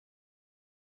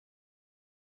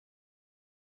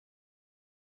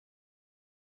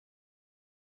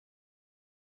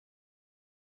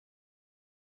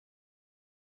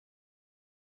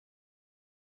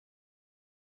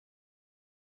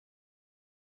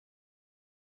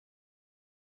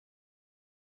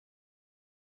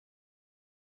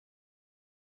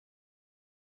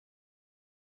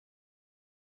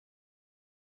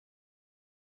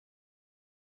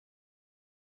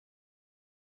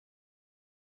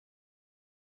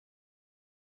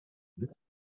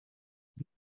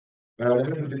 Let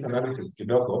me do this analysis,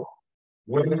 Kidogo.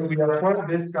 When we acquired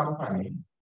this company,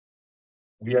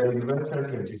 we are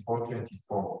invested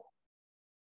 24.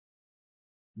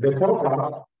 The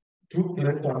forecast took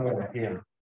place somewhere here.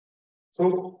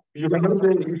 So you cannot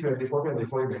say 24 in the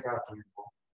car.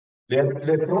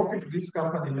 The profit this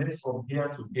company makes from here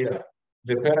to here,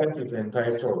 the parent is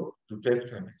entitled to take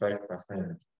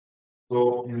 25%.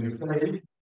 So you say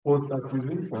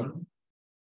post-acquisition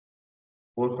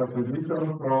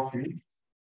profit.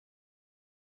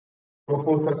 So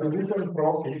post-acquisition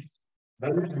profit,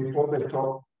 that is before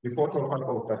top up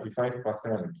of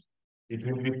 35%. It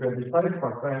will be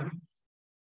 25%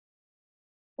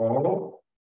 or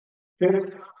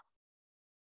take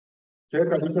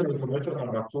additional information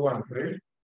number 2 and 3.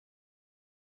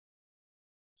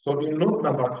 So in note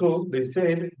number 2, they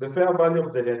said the fair value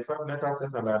of the deferred net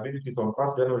assets and liabilities on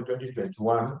 1st January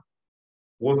 2021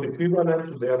 was equivalent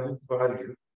to their book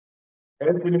value.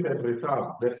 Estimated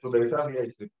reserve, so the reserve here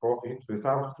is the profit,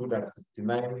 reserve stood at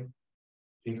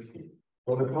 69.60.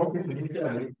 So the profit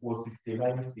initially was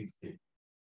 69.60.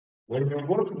 When you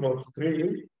go to note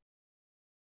 3,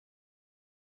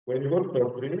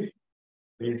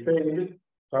 they say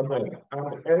somewhere,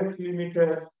 and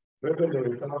estimated revenue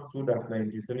reserve stood at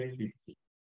 93.50.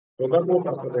 So that was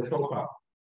after the top up.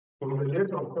 From the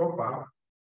date of top up,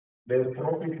 the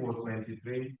profit was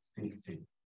 93.60.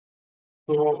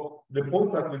 So the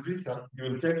post acquisition, you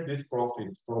will take this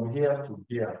profit from here to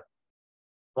here.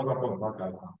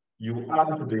 You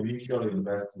add to the initial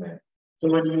investment. So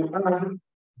when you add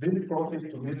this profit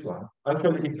to this one,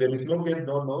 actually, if there is no gain,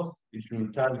 no loss, it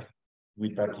will turn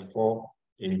with 34.80. So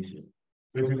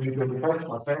it will be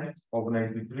 25% of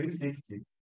 93.60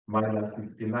 minus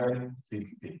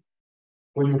 69.60.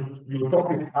 So you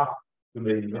top it up to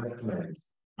the investment.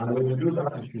 And when you do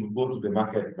that, it will go to the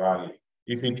market value.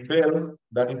 If it fails,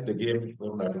 that is the gain,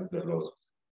 or that is the loss.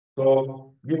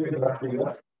 So give me that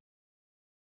figure.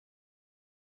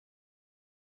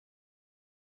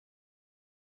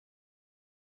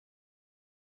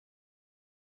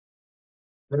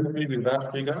 Help me with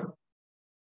that figure.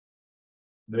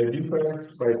 The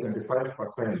difference by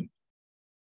 25%.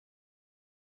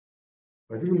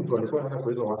 Lakini mtu alikuwa anataka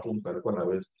kuweza watu mtu alikuwa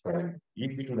anaweza kufanya. Hii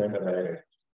kitu tunaenda direct.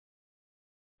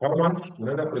 How much?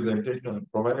 Tunaenda presentation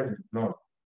provided no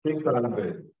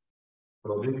 600.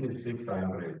 So this is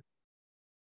 600.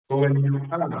 So when you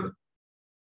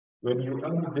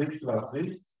add this plus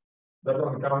this, that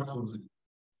one comes to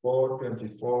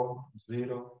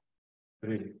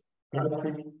 424.03.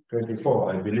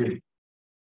 30.24, I believe.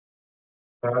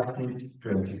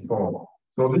 30.24.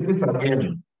 So this is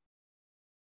again.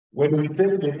 When we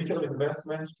take the initial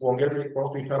investments, we'll get the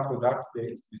profit up to that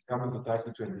stage, is coming to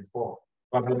 30.24.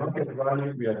 But the market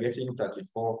value, we are getting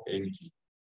 34.80.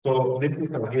 So this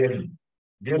is again,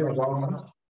 gain of how much?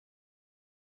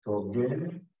 So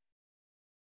gain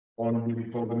on the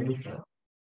recognition.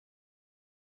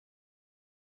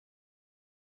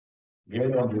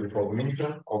 Gain on the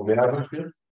recognition of the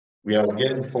ownership We have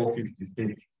gained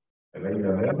 456. And then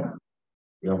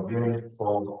we have gained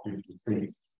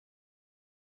 456.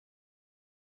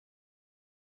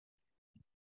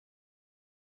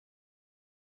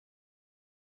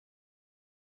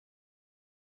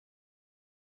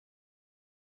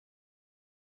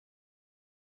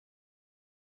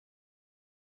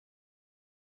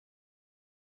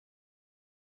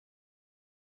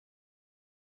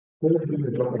 Let's do the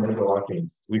document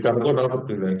working. We can go down to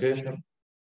presentation.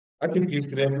 I think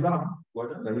it's remember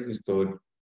what there is a story.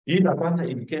 In a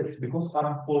in case, because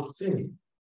I'm foreseeing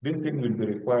this thing will be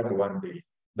required one day.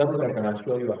 That's what I can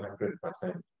assure you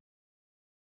 100%.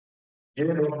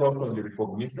 Even not on the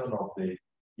recognition of the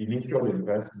initial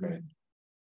investment,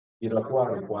 it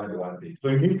required one day. So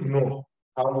you need to know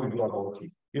how we go about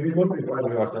it. If you don't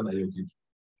require you have done IoT,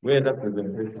 where the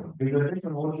presentation.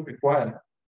 Presentation what required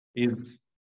is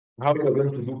how we are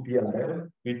going to do P&L,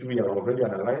 which we have already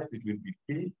analyzed. It will be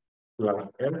P plus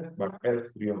L, but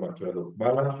L3 over 12.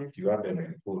 Balance sheet, you have them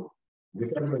in full. We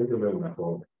can make it well enough.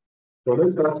 So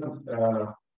let's start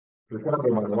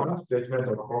record number one, statement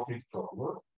of profits of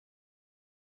work.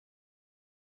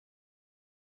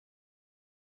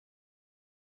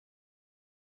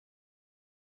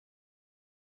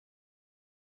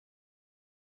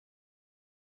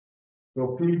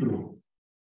 So P group.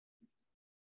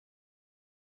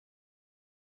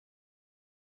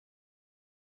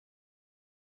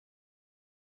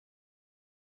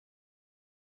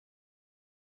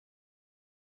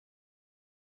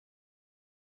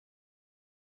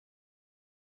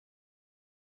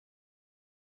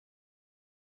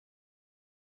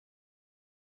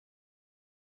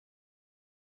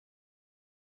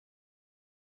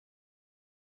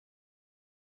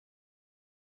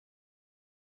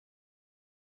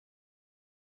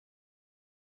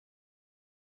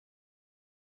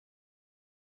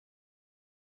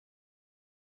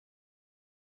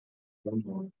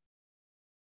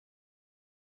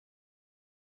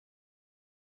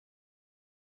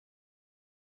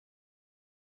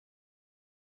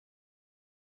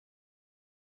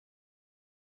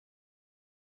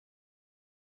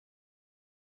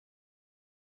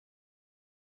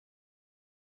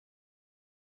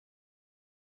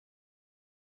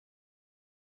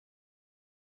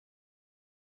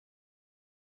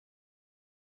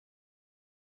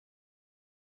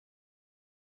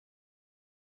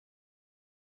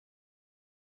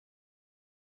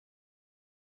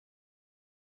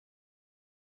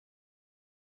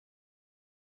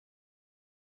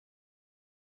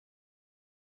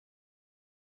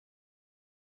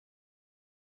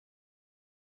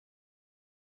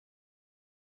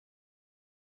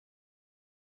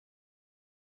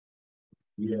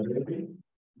 We are ready.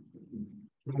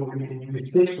 So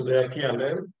we take the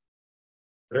P&L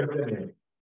revenue.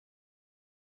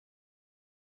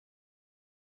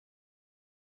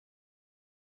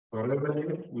 So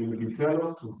revenue will be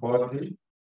 12 to 40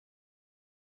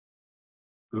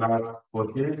 plus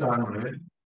 4,800,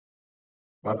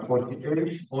 but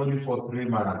 48 only for 3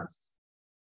 months.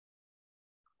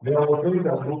 There was only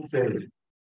a group sale.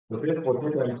 The first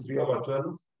 48 times 3 over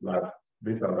 12 plus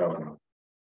this around.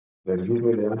 Then you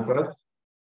will the answer.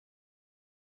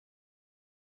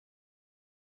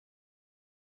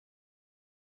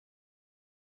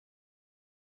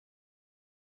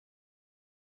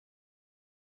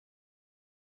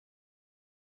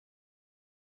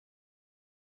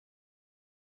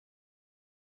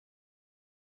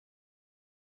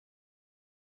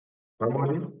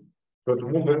 Somebody? So to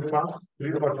move very fast,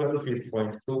 3 over 12 is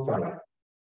 0.25.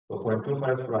 So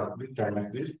 0.25 plus this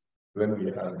times this, when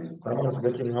we add this. Someone is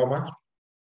getting how much?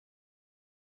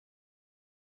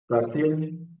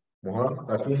 13,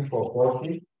 13 for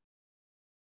 40,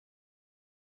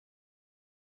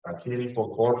 13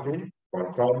 for 40,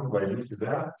 confirmed by this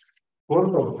there.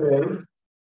 Cost of sales,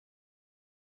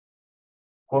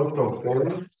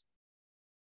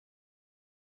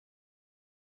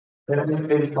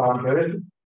 7,800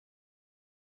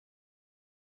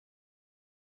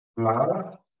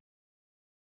 plus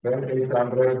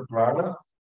 7,800 plus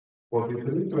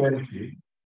 4320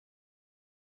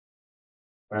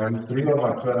 and 3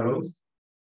 over 12.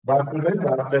 But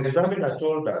remember, the examiner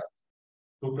told us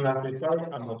to classify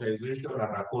amortization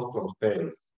and a cost of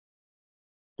sales.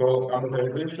 So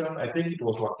amortization, I think it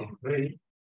was working free.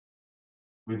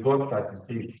 We got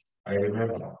 36. I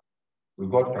remember. We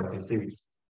got 36.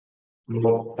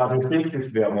 So 36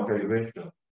 is the amortization.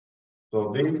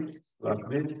 So this plus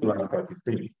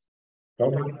 36. How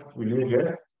much will you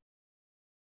get?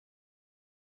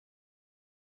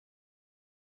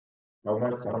 How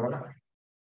much? How much?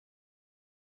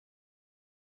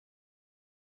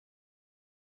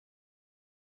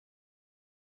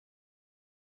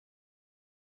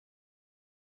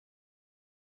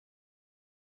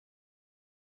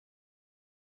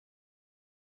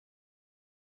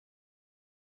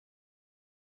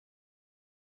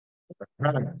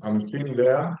 I'm seeing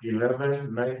there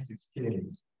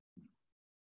 11,916.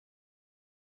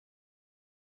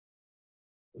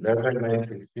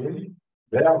 11,916.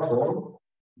 Therefore,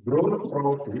 gross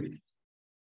profit,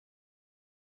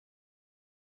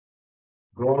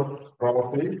 gross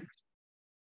profit,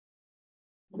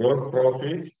 gross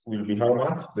profit will be how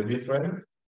much? The difference?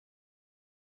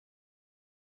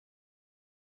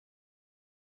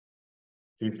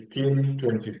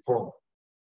 1524.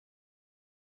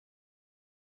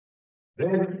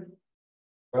 Then,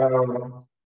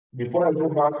 before I go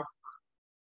back,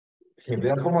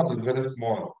 their format is very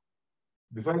small.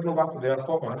 Before I go back to their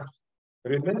format,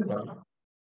 remember,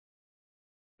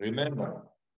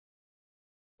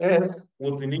 S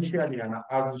was initially an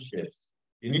associate.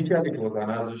 Initially, it was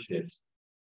an associate.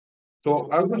 So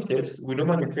associates, we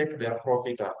normally take their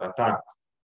profit after tax.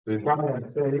 So you come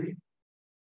and say,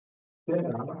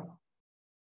 seller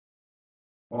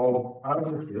of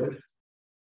associates,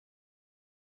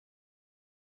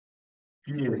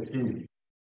 PAT,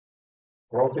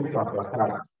 profit after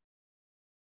tax.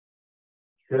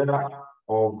 Seller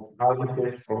of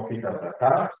associates, profit after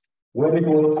tax. When it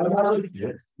was an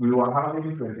associate, we were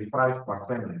having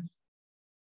 25%.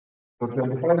 So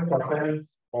 25%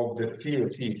 of the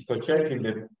PAT. So check in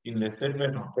the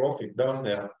statement of profit down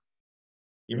there.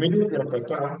 Immediately after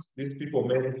tax, these people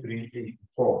made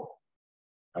 384.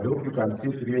 I hope you can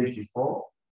see 384,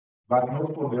 but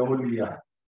not for the whole year,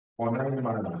 for 9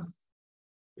 months.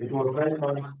 It was 9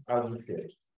 months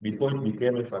associate before it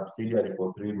became a subsidiary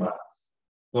for 3 months.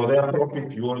 So their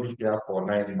profit you only share for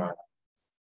 9 months.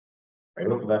 I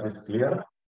hope that is clear.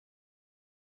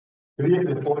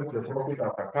 384 is the profit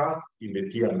after tax in the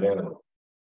tier level.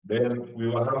 Then we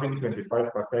were having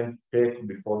 25% take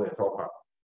before the top up.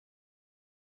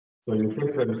 So you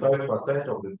take 25%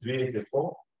 of the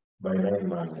 384 by 9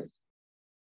 months.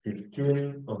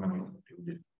 15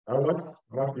 how much?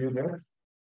 What do you get?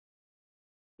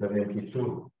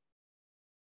 72.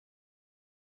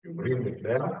 You bring it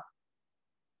there.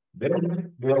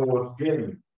 Then there was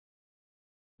gain.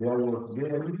 There was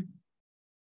gain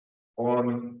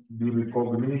on the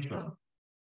recognition.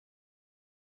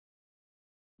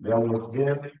 There was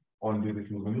gain on the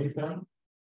recognition.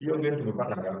 You're going to look at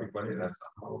the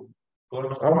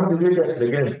how much did you get the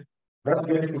gain? That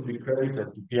gain should be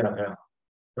credited to P&L.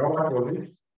 How much was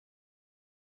it?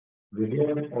 The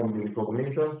gain on the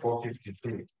recognition,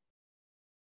 456.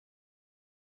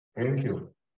 Thank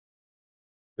you.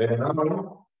 Then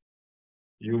now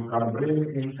you can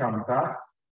bring income tax,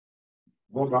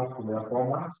 go back to the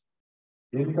format.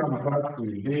 Income tax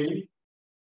will be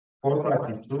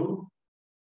 432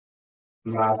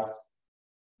 plus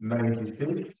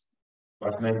 96,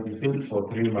 but 96 for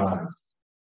 3 months.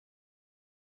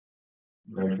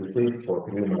 96 for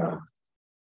 3 months.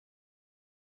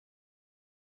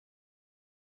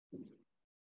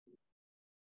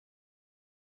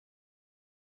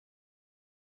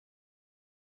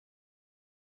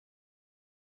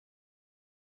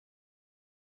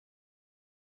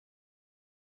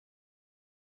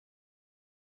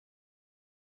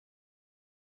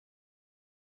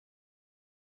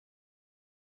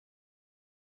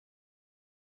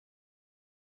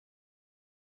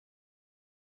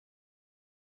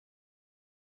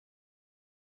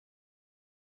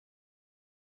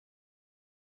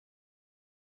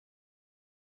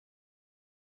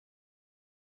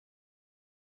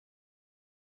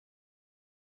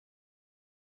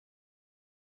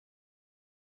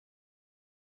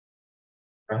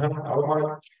 How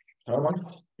much? How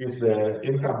much is the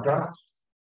income tax?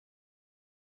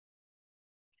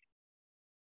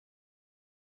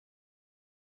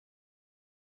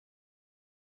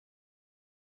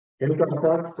 Income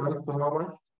tax comes to how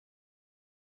much?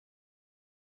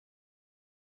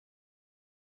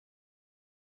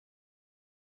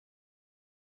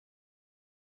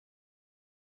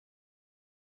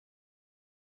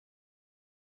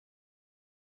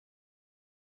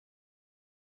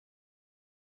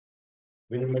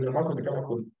 Venimos become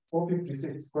con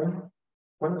 456.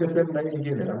 ¿Cuánto es el año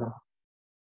ingine?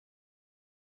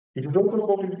 It is also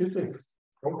 456.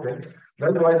 Okay.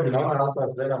 That's why the number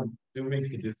answer said I'm assuming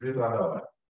it is this one.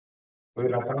 So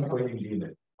it accounts for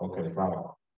ingine. Okay,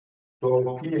 fine.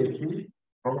 So PAT,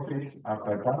 profit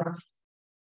after tax.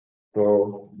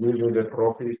 So we do the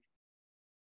profit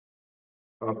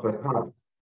after tax.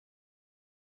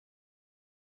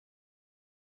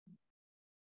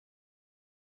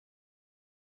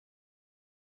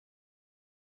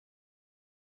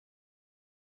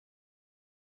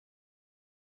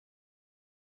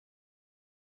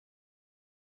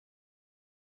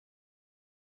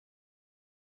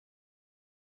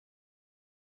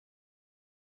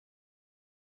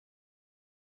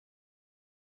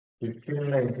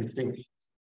 1596.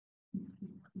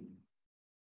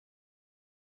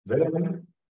 Then,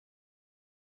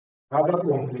 other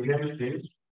comprehensive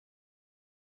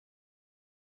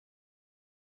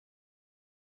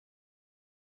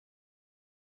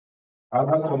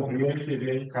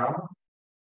income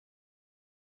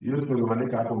used to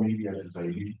manage our media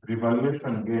society.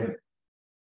 Revaluation gain.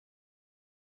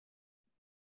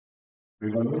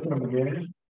 Revaluation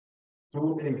gain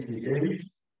 288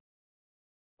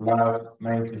 plus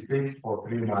 96 for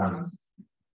 3 months.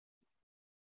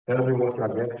 Tell me what you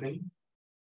are getting.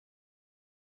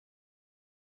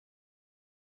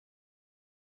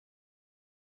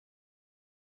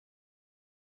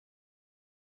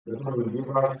 This one will give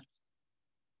us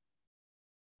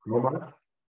how much?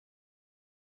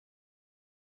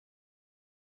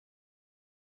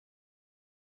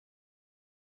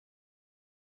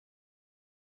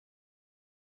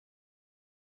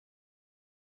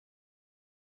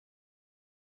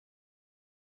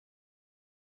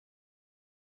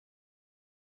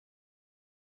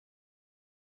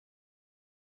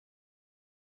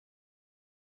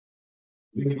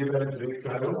 We give it 3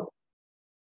 channel.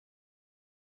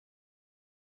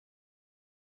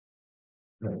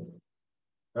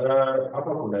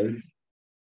 Upper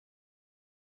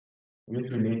which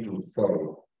we need to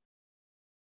solve.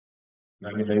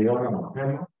 You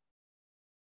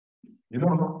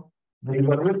know, the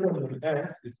evaluation in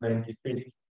F is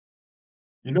 96.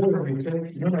 You know, when we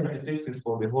take, 96 is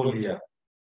for the whole year.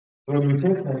 So when we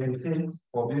take 96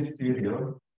 for this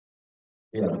period,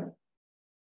 yeah.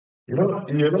 The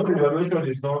evaluation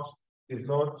is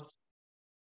not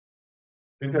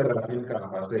treated as income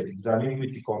per se, it's an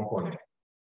equity component.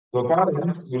 So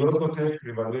parents will also take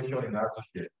revaluation in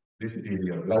associate this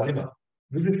period. Lazima,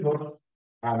 this is not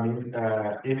an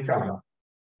income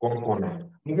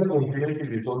component. Income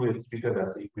comprehensive is always treated as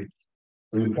equity.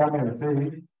 So you come and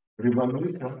say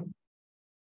revaluation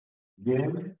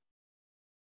gain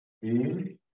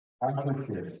in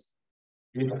associates.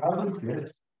 In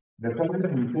associates, the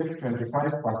parent will take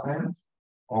 25%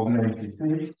 of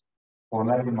 96 for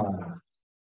 9 months.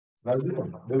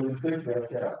 Lazima, they will take their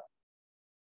share.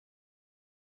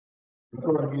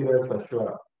 Because be rest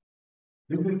assured.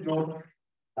 This is not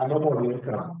a normal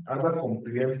income, other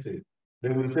comprehensive. They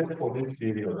will take for this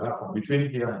period, between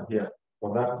here and here,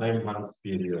 for that 9 months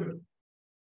period.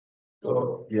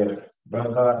 So, yes,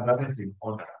 but that is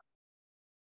important.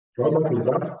 How much is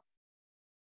that?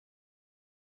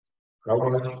 How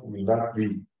much will that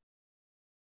be?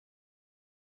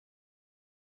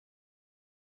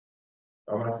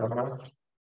 How much?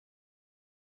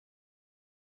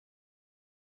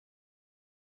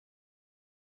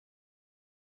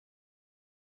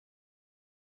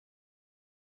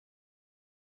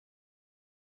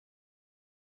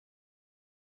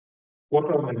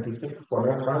 Quarter 96 for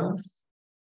 9 months,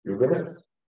 you get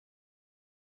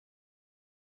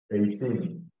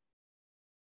 18.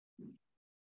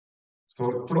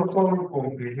 So total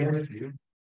comprehensive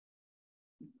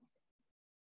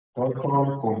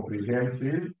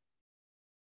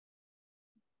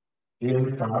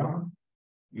income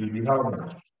will be how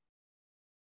much?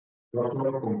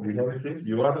 Total comprehensive,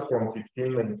 you are from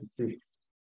 1596.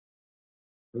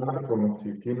 You are from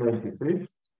 1596.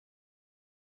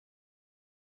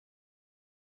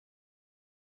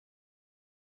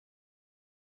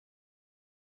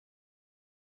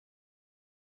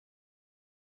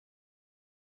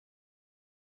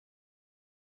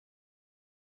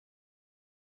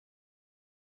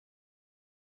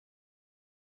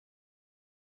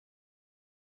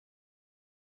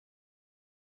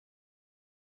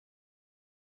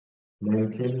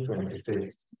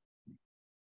 $19.26.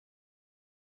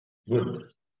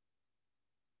 Good.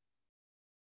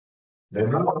 Then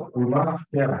now we must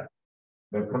share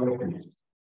the profit.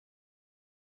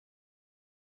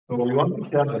 So we want to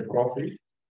share the profit.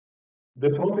 The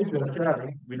profit you are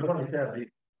sharing, we don't share this.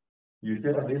 You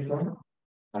share this one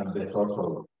and the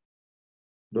total.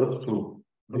 Those two,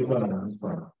 this one and this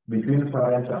one, between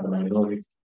parents and minority.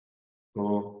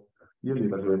 So you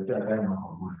leave it to a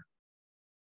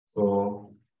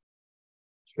So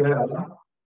share of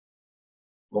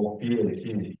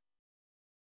PAT,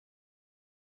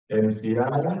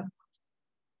 NCI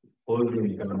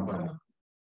holding company.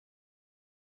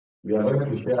 We are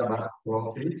going to share that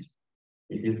profit.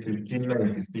 It is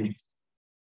 1596.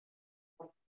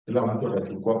 Kila mtu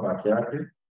atachukua pake yake.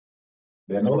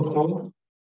 Then also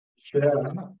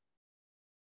share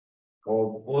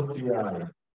of OCI.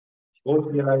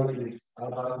 OCI is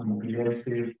other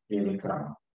comprehensive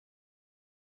income.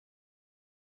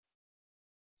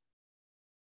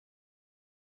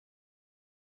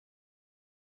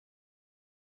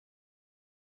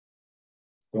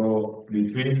 So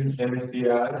between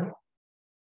MCI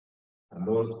and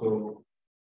also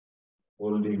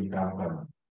holding company.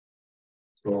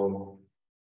 So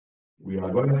we are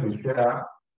going to share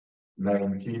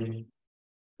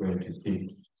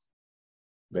 1926,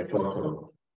 the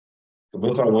total. So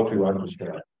those are what we want to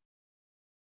share.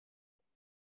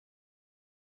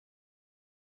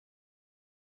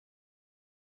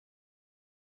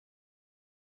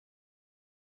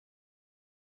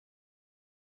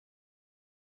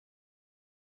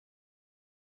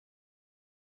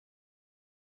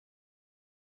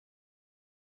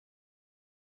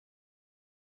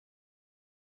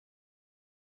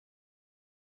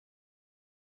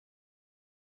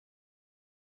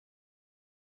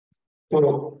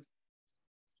 So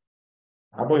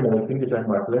I'm going to think it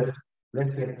but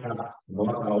let's say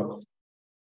work out.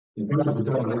 In fact, we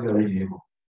don't like the radio.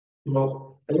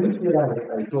 So I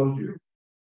told you,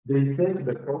 they take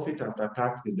the profit after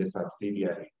tax in the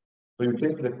subsidiary. So you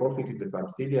take the profit in the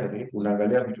subsidiary,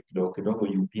 unaangalia vitu kidogo kidogo,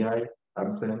 UPI,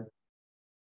 AMSEN,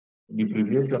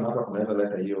 depreciation hapa kunaweza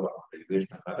leta hiyo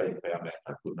amortization hata impairment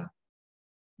hakuna.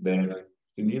 Then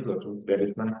in hizo tu, there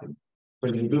is nothing.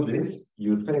 When you do this,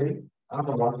 you say, I'm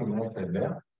working outside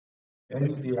there,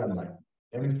 MCI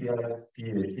PAT,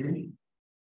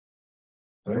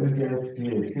 so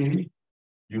MCI PAT,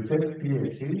 you take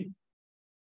PAT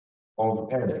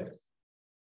of S,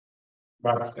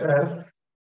 but S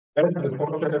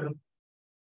reported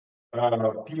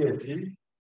PAT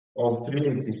of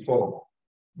 384,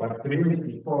 but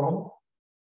 384,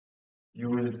 you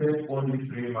will take only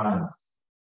 3 months.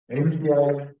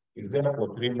 MCI is there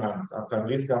for 3 months. After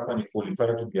this company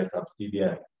qualified to be a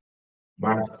subsidiary,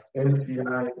 but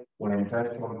MCI were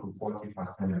entitled to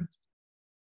 40%.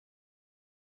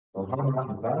 So how much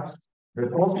is that? The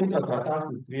profit after tax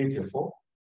is 384,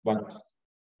 but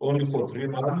only for 3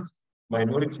 months,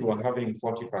 minority were having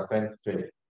 40% pay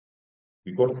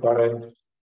because current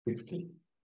 60.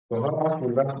 So how much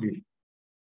will that be?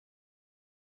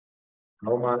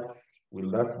 How much will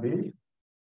that be?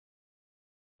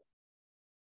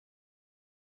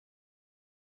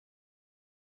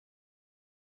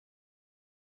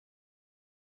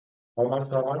 How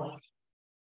much?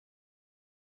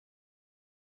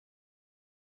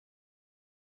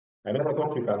 I never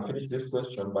thought we can finish this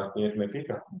question, but yet my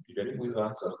picker, getting with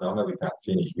answers now that we can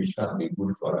finish, which can be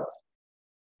good for us.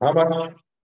 How much?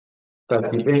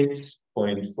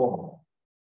 38.4.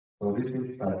 So this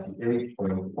is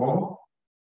 38.4.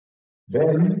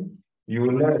 Then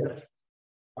you left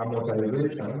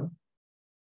amortization.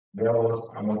 There was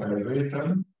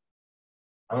amortization.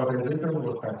 Amortization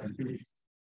was 36.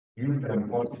 Give them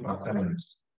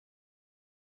 40%.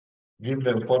 Give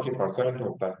them 40%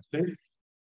 of 36.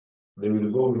 They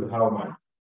will go with how much?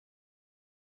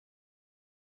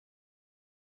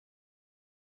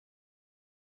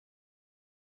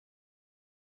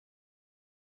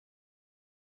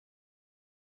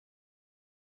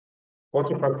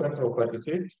 %40 of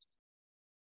 36.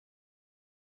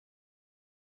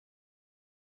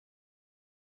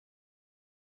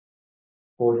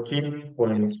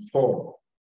 $14.4.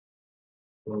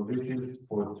 So this is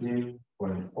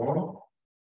 14.4.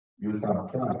 You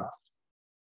subtract.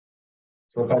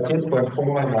 So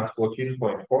 13.4 minus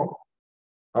 14.4.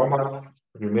 How much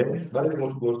remains? That is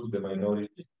what goes to the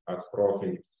minority as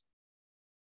profit.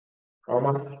 How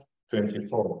much?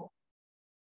 24.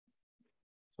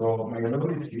 So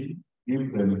minority,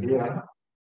 give them here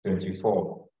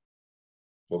 24.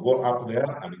 So go up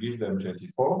there and give them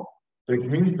 24. So it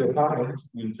means the parent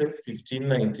will take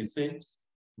 1596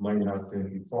 minus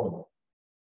 24.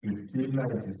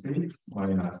 1596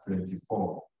 minus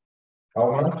 24.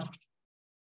 How much?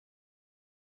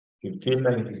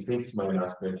 1596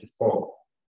 minus 24.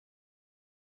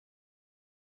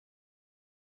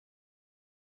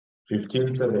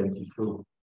 1572.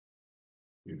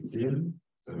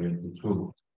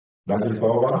 1572. That is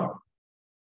over.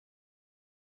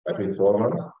 That is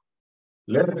over.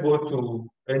 Let's go to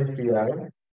NCI,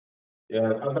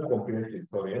 other comprehensive,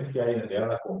 sorry, NCI and the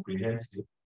other comprehensive.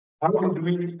 How did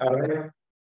we arrive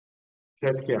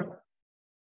at care?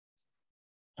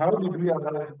 How did we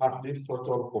arrive at this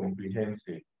total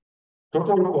comprehensive?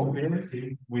 Total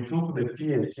comprehensive, we took the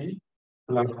PAT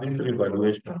plus this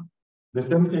revaluation. The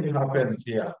same thing happens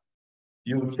here.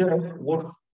 You check what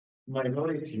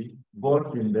minority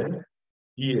got in the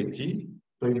PAT.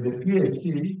 So in the PAT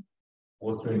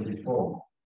was 24.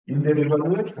 In the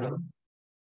revaluation,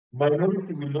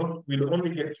 minority will only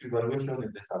get revaluation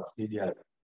in the subsidiary,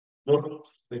 not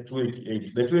the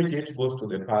 288. The 288 goes to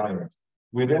the parent.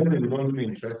 With them, they will only be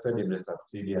interested in the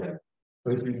subsidiary.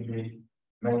 So it will be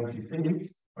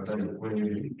 96,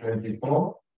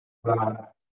 24 plus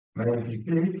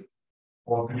 96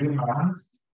 for 3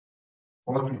 months,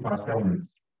 40%.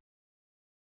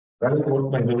 That is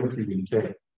what minority will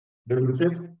take. They will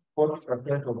take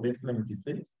 40% of this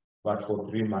 96, but for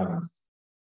 3 months.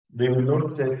 They will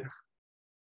not take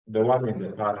the one in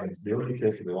the parent, they only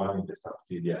take the one in the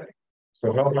subsidiary.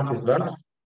 So how much is that?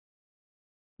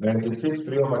 96,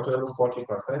 3 over 12,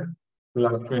 40%,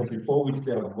 plus 24, which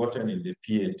they have gotten in the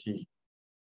PAT.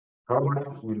 How much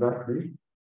will that be?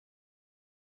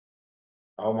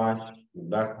 How much will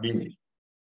that be?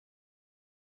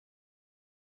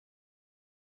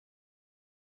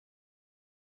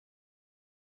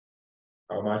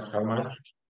 How much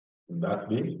will that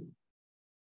be?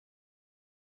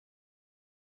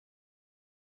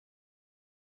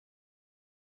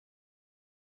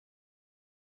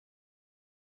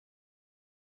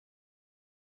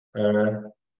 Uh,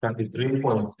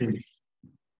 33.6.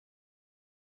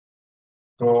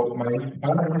 So my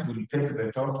balance will take the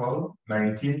total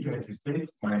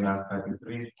 1926 minus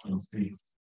 33.6.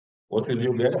 What will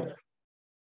you get?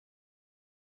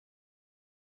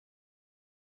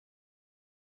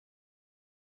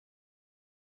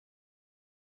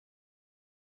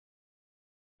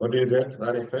 What do you get?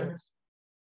 That effect?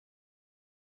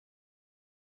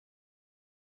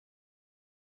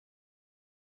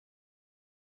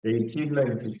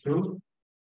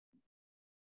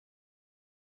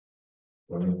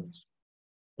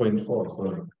 1892.4,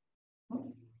 sorry.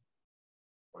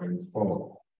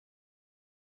 0.4.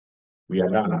 We are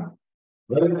done.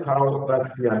 That is how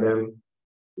that P&L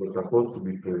was supposed to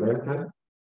be presented.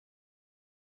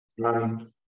 And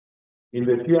in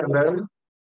the P&L,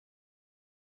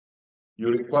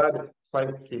 you required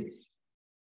 5 kids.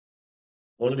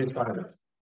 Only 5.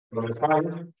 From the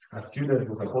 5, a student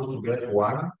was supposed to get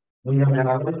 1. When you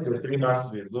analyze the 3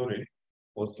 months Missouri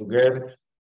was to get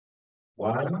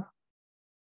 1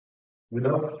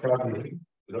 without struggling.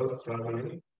 You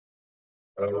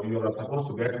are supposed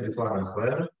to get this one as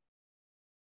well.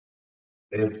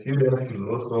 The students will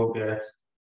also get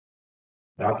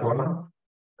that one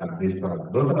and this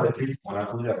one. Those are the things that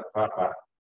are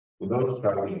without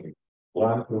struggling.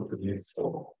 1, 2, 3,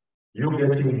 4. You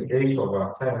getting 8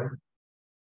 over 10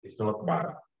 is not bad.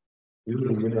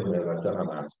 Usually, let's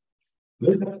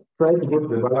try to go to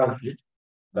the balance sheet.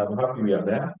 I'm happy we are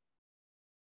there.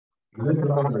 Let's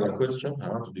run the question. I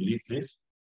want to delete this.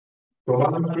 So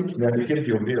balance sheet, we indicate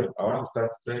your bill. I want to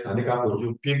start saying, and I will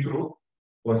do P group,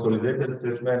 consolidated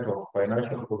statement of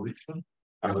financial position,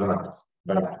 and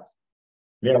that.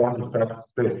 Here I want to start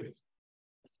saying.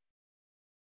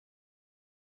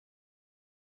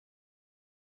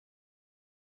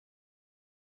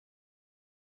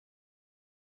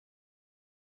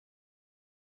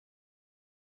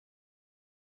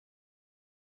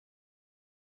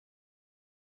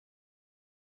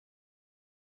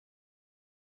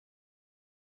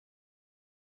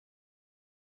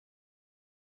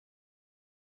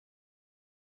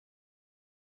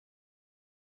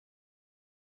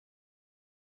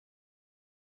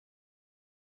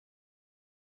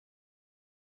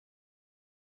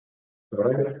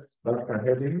 Right, that's a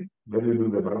heading. Then you do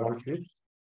the balance sheet.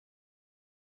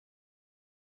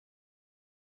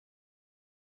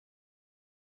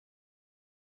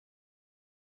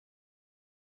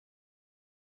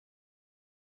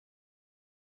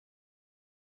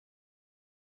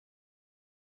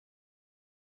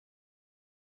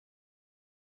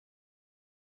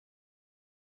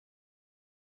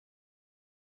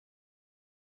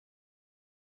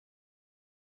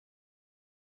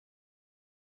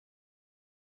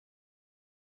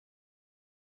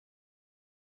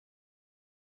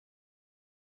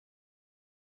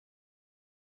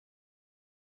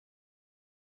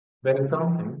 There is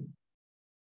something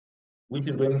which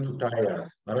is going to tie us.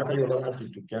 Maanake hiyo balance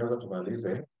sheet tukianza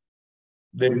tumalize,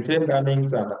 the retained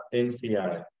earnings and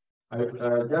NCI. I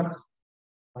just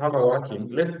have a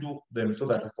working, let's do them so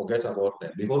that we forget about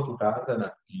them because tutaanza na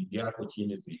yako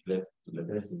chini to the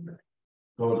best in there.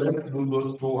 So let's do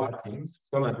those 2 workings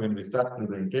so that when we start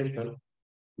presentation,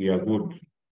 we are good.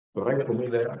 So right for me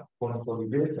there,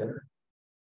 consolidated,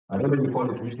 I don't know if you call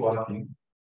it which working,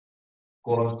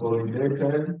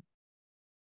 consolidated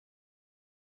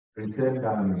retained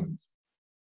earnings.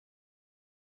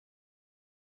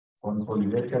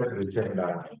 Consolidated retained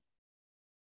earnings.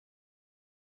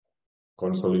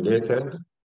 Consolidated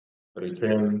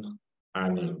retained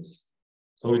earnings.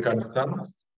 So we can start.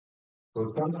 So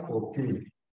start for P.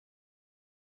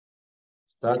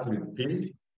 Start with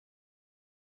P.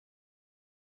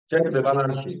 Check the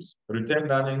balance sheet. Retained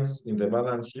earnings in the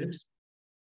balance sheet.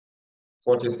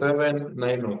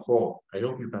 47,904. I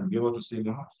hope you can be able to see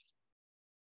that.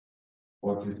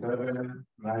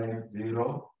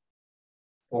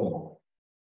 47,904.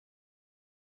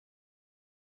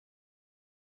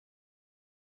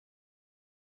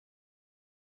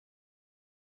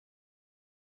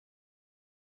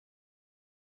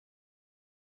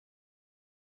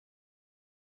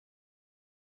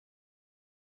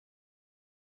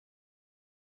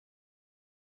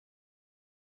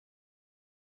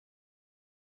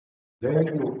 Then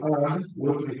you add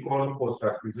what we call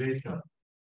post-acquisition.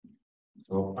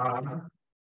 So add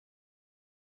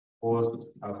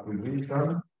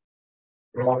post-acquisition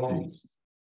profit.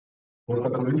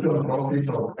 Post-acquisition profit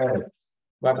of S.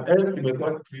 But S is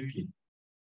quite tricky.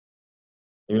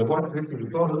 Imekuwa tricky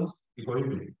because iko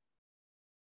hivi.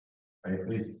 Like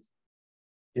this.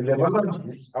 In the balance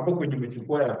sheet, hapo kwenye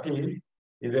umechukua ya P,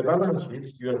 in the balance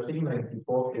sheet, you are seeing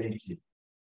 94.80.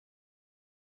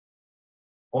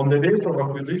 On the date of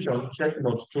acquisition, check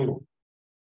note 2.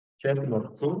 Check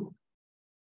note 2.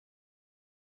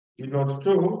 In note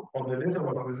 2, on the date of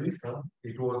acquisition,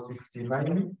 it was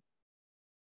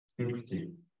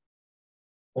 69.50.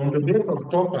 On the date of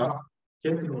top-up,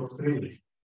 check note 3,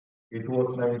 it was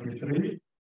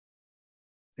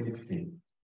 93.60.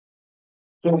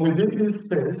 So within this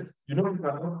space, you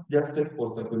cannot just take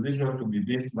post-acquisition to be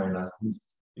this minus this.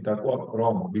 It will go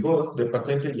wrong because the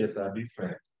percentages are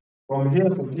different. From here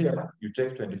to here, you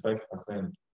take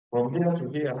 25%. From here to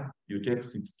here, you take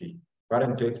 60.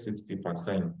 Current takes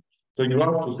 60%. So you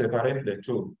have to separate the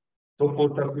two. So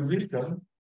post-acquisition,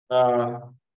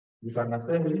 you can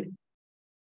say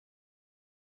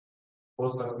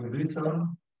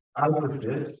post-acquisition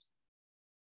associates.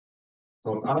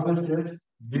 So associates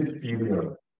this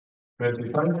period,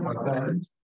 25%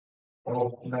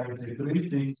 of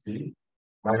 93.60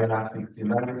 minus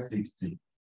 69.60.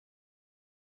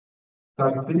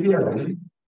 Subsidiary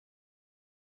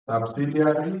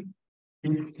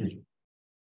 50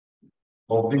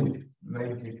 of this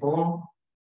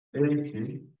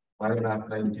 94.80 minus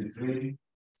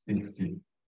 93.60.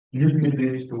 Give me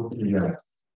these two figures.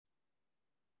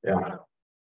 Yeah.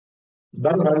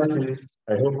 That analysis,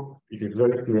 I hope it is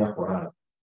very clear for us.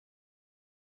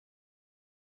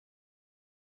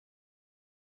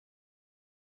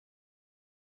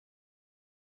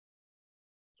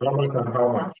 How much and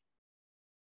how much?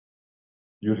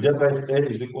 You just like A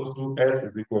is equal to S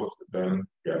is equal to, then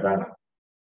you're done.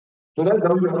 So that's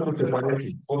how we have to separate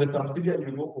it. For the subsidiary,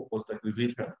 we go for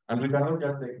post-acquisition. And we cannot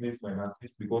just take this minus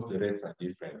this because the rates are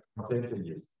different,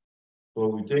 percentages. So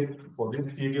we take for this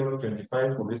period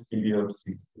 25, for this period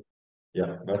 60.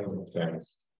 Yeah, that makes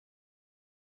sense.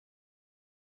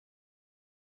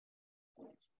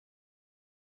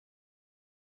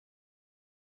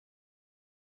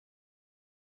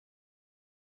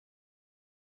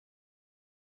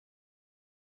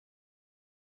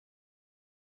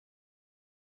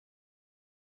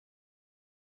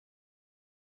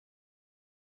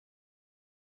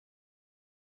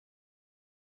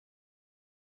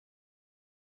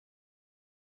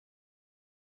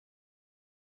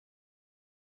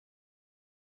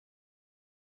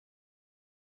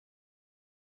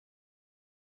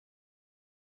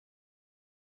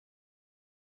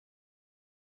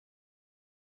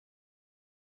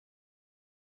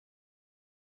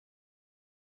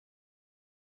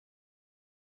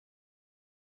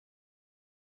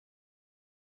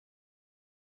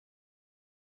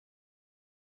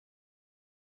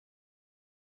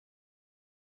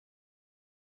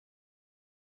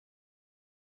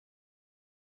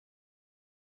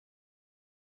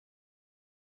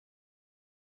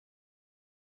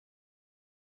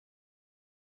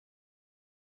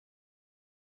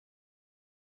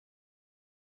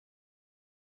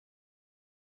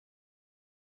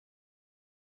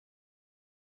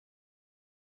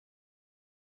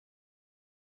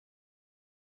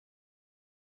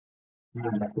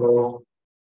 So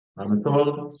I'm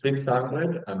told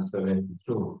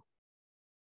 672.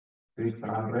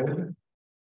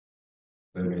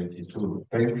 672.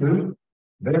 Thank you.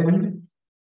 Then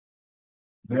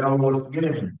there was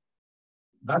gain.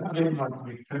 That gain must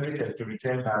be credited to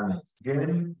retained earnings.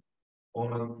 Gain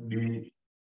on the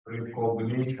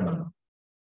recognition.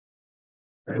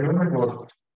 I remember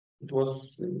it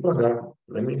was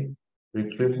let me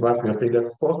retrieve back your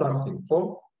figure. 4 something.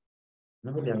 4.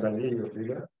 Never niangalie your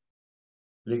figure.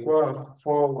 Ilikuwa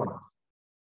 4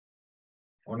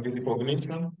 on the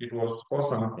recognition, it was 4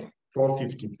 something.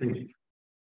 456.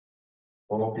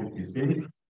 456.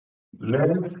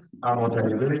 Less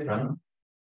amortization.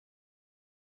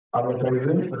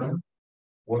 Amortization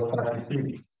was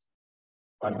 36.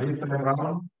 But this time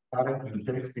around, current will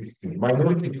take 60.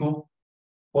 Minority took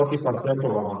 40% of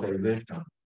amortization.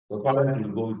 The current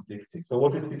will go with 60. So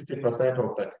what is 60%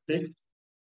 of 36?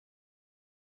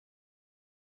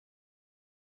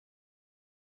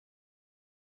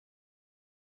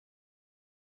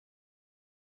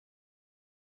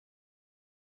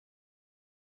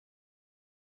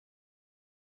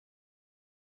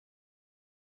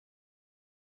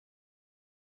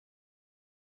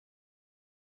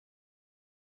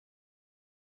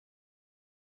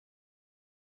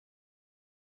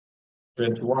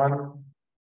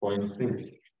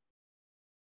 $21.6.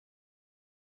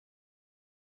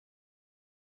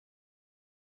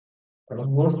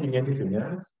 I'm not seeing anything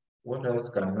else. What else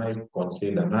can I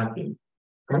consider? Nothing.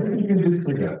 Can you give me this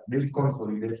figure, this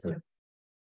consolidation?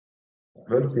 I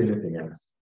don't see anything else.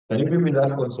 Can you give me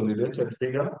that consolidated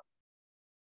figure?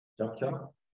 Chap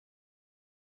chap.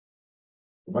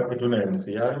 Back to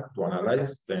NCI to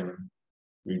analyze, then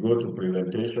we go to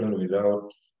presentation without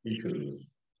issues.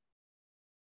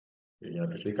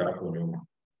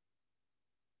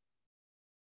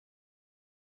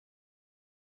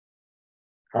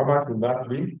 How much will that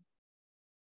be?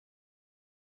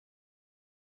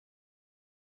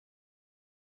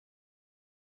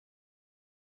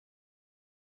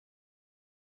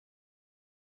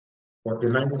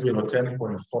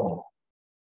 49,010.4.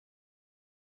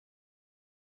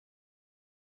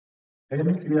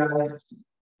 NCI's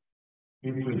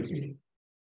equity.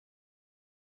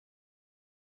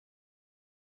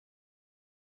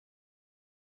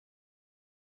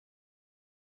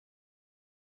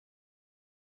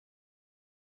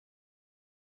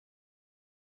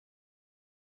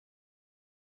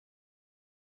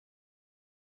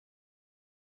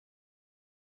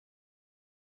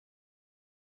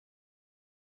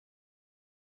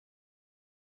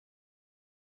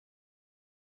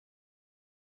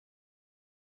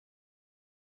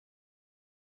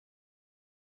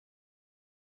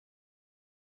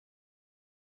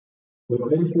 So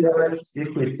NCI's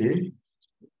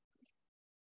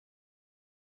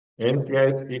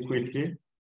equity,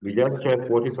 we just check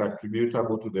what is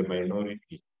attributable to the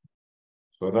minority.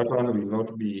 So that one will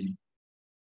not be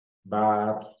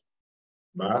bad.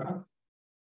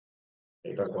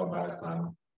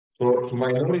 So to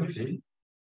minority,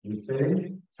 you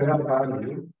say fair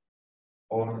value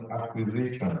on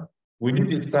acquisition. We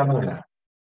did it somewhere.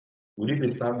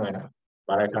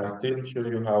 But I can still show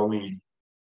you how we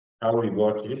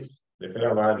got it, the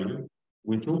fair value.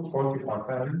 We took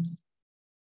 40%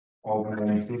 of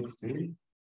 960,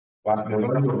 but the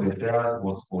value of the shares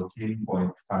was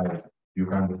 14.5. You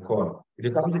can recall. It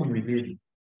is something we did.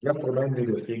 Just remind me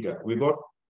the figure. We got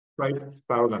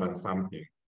 5,000 and something.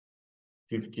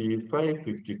 55,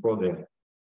 54 there.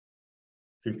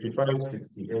 55,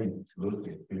 68.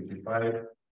 55,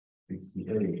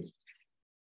 68.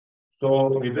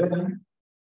 So we then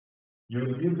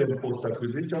you give them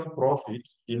post-acquisition profit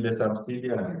in the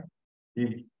subsidiary.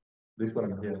 This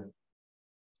one here.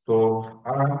 So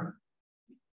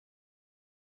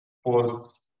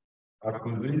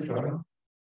post-acquisition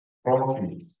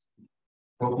profit.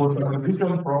 So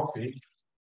post-acquisition profit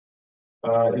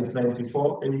is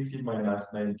 94.80 minus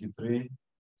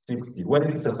 93.60. When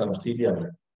it's a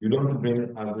subsidiary, you don't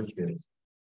bring other shares.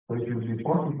 So it will be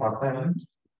 40%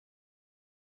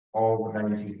 of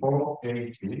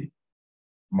 94.80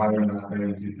 minus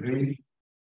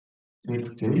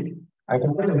 93.60. I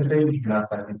can go and say minus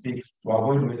 36 to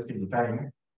avoid wasting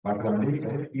time, but we can make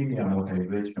it in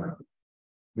amortization.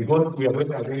 Because we are going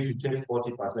to take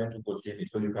 40% to continue,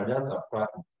 so you can just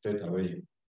subtract it straight away.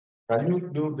 Can you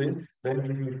do this? Then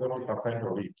give me 40%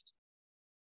 of it.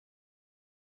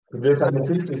 The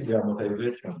 36 is the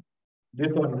amortization.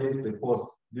 This one is the cost,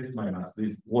 this minus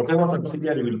this. Whatever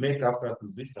subsidiary will make after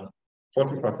acquisition,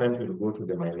 40% will go to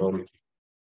the minority.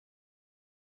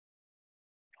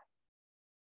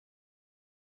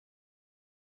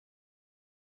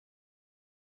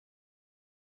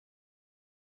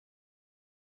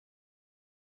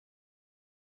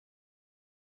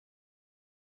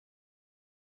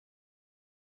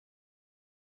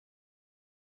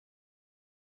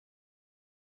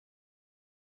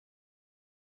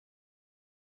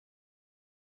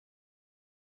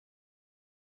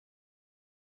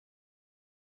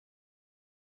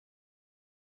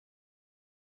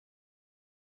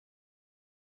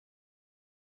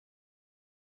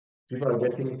 People are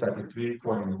getting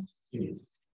 33.6.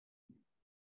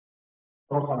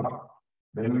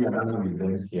 Then we are done with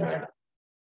NCI.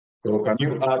 So can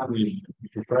you add with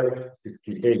 55,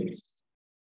 58?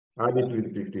 Add it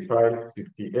with 55,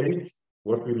 58.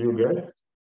 What will you get?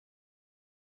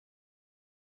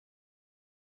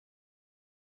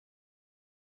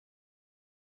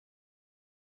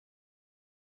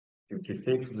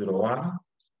 5601.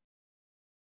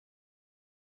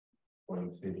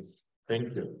 0.6.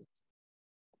 Thank you.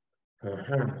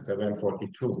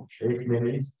 7:42, 8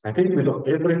 minutes. I think with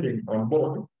everything on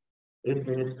board, 8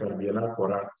 minutes can be enough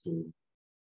for us to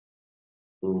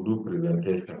do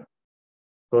presentation.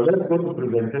 So let's go to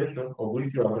presentation, of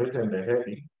which you have written the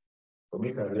heading. For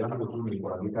me, kazi yangu tu ni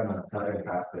kuandika na current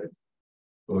assets.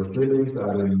 So shillings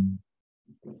are in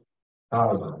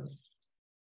thousands.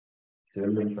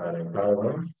 Shillings are in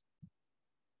thousands.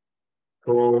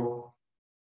 So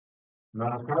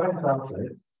now current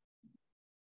assets,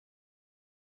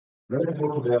 let's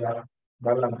go to their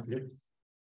balance sheet.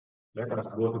 Let us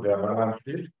go to their balance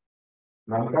sheet.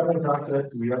 Now current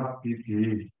assets, we have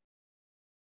PPE.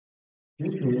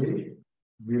 PPE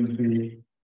will be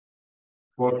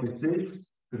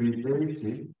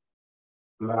 46,380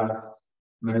 plus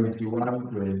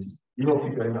 9120. You know,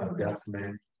 people have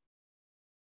adjustment.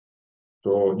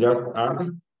 So just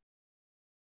add.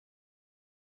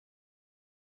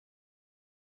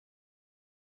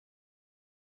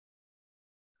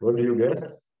 What do you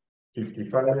get?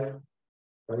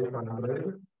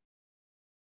 55,500.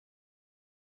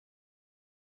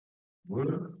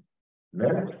 Good.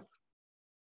 Next.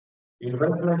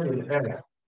 Investment in S.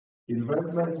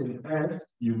 Investment in S,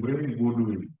 you bring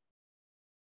goodwill.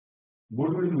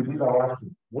 Goodwill, we did our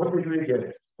working. What did we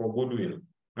get for goodwill?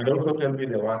 And also tell me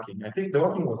the working. I think the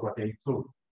working was working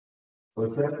too. So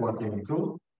check working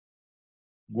too.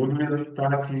 Goodwill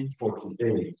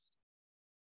 3048.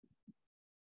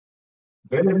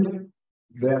 Then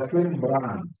there are 10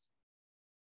 brands.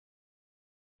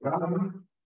 Brand,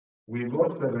 we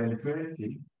got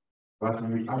 720, but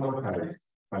we amortized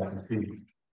 36.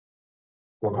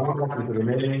 So how much is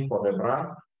remaining for the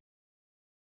brand?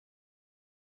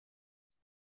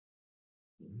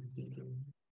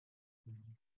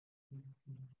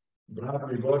 Brand,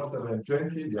 we got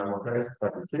 720, the amortized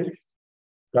 36,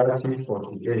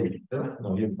 3048.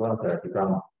 No, you want to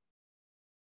become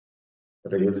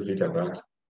reduce it at that.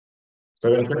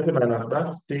 720 minus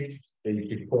that,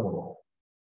 684.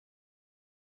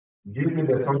 Give me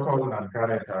the total and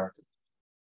current assets.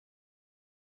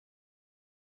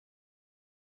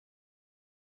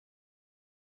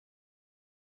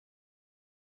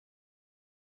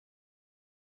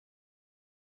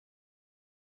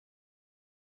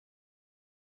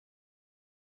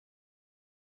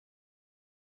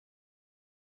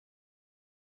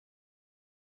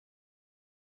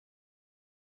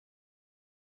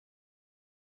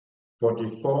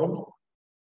 $44.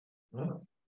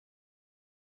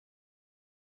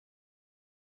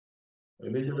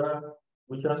 Eligible,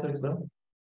 which asset is that?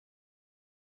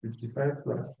 55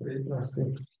 plus 3 plus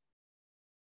 6.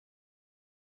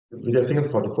 We are thinking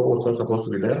 44 was not supposed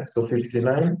to be there. So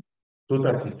 59,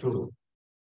 232.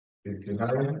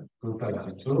 59,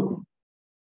 232.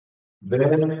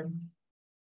 Then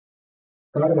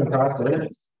current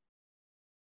assets.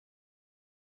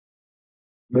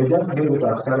 They just give it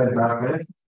as current assets.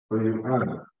 So you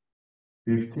add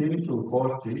 15 to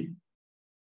 40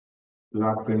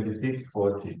 plus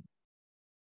 2640.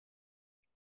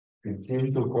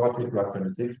 15 to 40 plus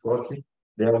 2640.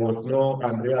 There was no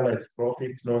unrealized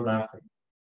profit, no nothing.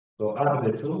 So add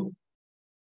the two.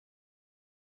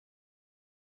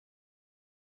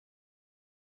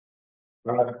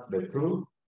 Add the two.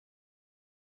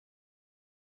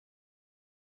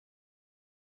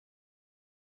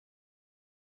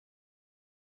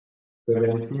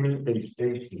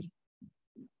 $17,880.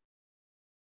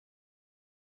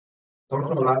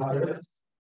 Total assets.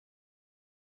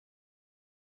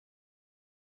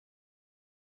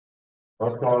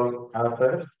 Total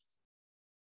assets.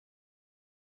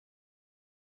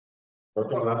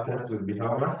 Total assets will be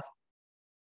how much?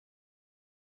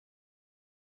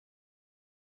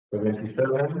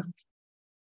 77,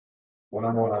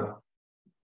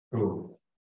 112.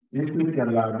 Equity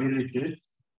and liabilities.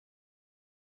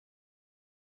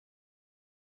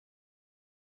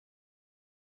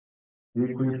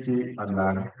 Equity and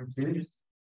liabilities.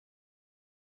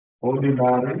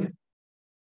 Ordinary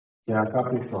share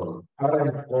capital.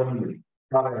 Current only.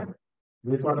 Current.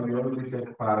 This one we only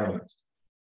take parent.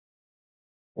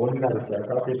 Ordinary share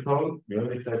capital, we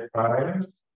only take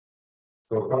parents.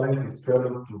 So current is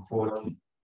 12 to 40.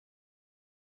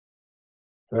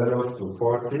 12 to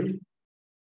 40.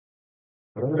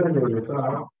 Revenue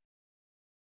reserve.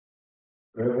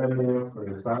 Revenue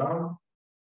reserve,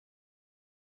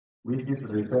 which is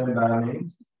retained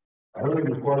earnings. I don't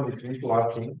recall the which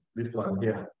working, this one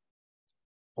here.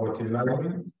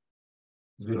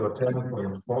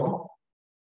 49,010.4.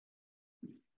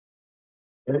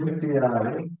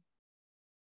 MCI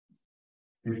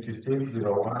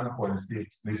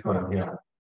 56,01.6, this one here.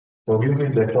 So give me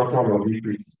the total of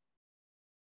equity.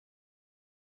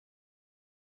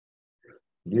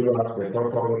 Give us the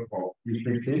total of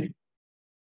equity.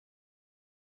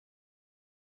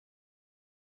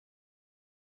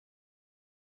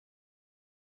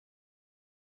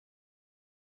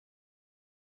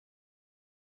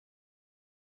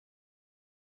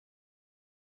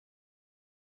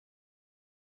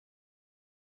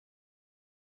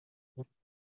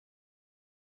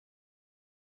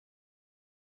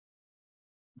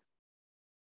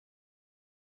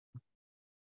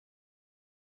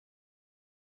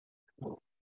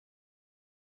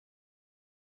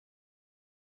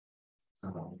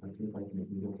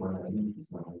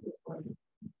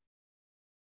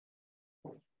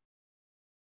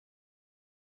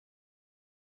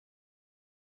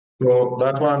 So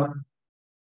that one,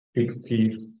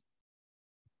 60.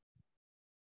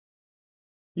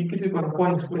 Ikiti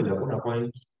point kweli, hakuna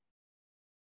point.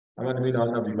 Ama mimi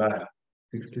naona vibaya.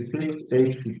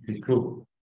 66,852.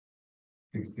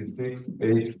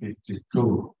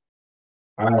 66,852.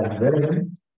 And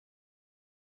then,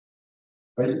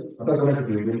 hata kuna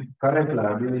kitu kingine. Current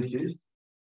liabilities.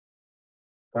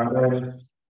 Current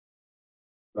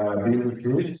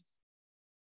liabilities.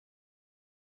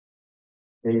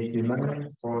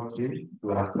 8940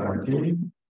 plus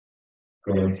 13,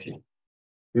 20.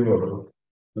 Hivyo.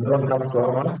 This one comes to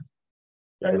how much?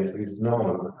 Yeah, it's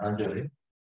normal, actually.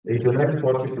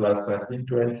 8940 plus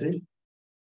 1320,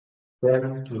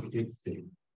 10 to 60.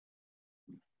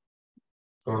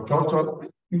 So total,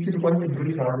 you can find it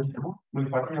really hard. We'll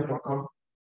find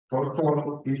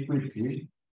total equity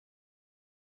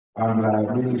and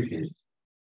liabilities.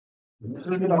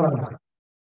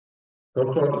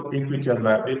 Total equity and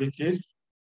liabilities.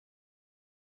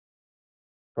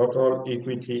 Total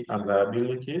equity and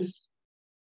liabilities.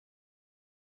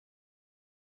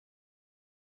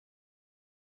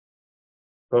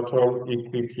 Total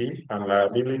equity and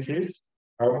liabilities.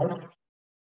 How much?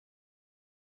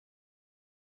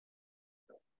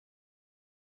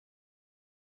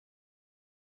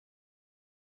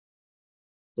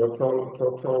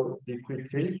 Total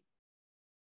equity.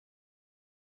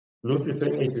 Lucy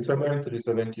saying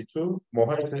 87,372.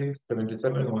 Mohan saying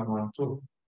 77,112.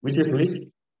 Which is which?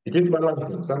 It is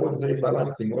balancing. Someone say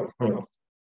balancing or not.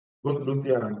 Both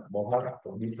Lucy and Mohan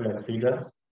for different figures.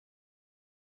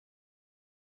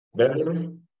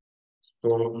 Then, so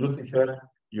Lucy said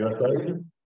your side.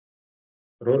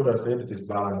 Rosa said it is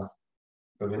balanced.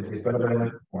 So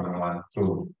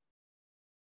 77,112.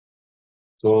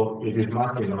 So it is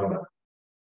marked in order.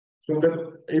 So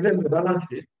even the balance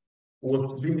sheet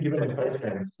was being given in 5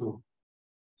 times too.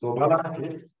 So balance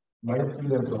sheet, my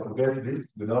students will get this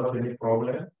without any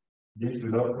problem, this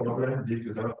without problem, this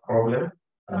without problem,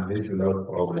 and this without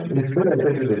problem. It's good I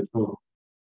tell you the truth.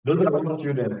 Those are all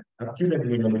students. A student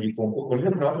will never be formed. Because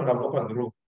you're not going to open the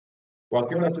group.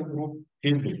 Wakiona tu group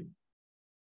hivi,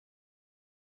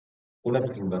 kuna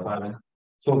kitu unafanya.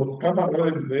 So kama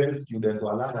wewe ni student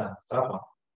wa Lana hapa,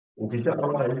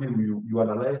 ukishaona hivi you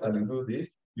analyze and you do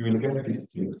this, you will get this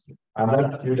skills. And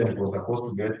that student was supposed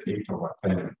to get 8 over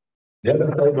 10. The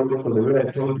other side of it, the way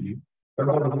I told you,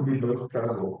 someone who did not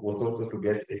struggle was also to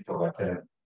get 8 over 10.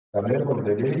 At the end of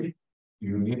the day,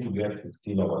 you need to get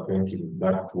 16 over 20 in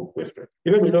that two questions.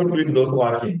 Even without doing those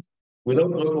workings,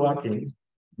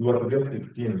 you have to get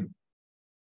 15.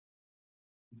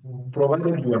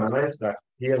 Provided you analyze that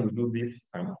here we do this,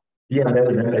 here and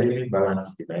there we end up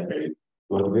balance it.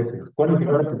 What is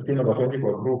 16 over 20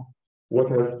 for group?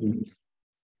 What else is?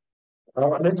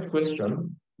 Our next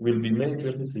question will be May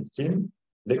 2016.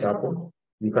 Look up.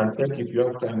 You can check if you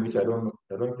have time, which I don't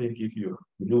think if you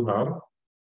do have.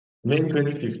 May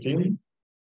 2015.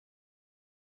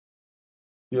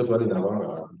 Here's what is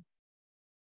around.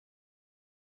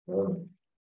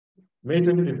 May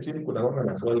 2015 kuna wana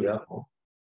na swali hapo.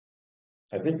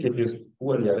 I think it is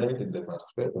poorly arranged in the first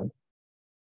paper.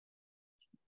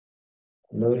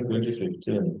 No,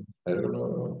 2015. I don't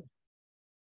know.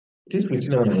 It is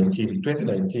 15 or 19.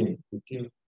 2019. 15.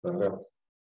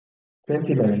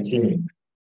 2019.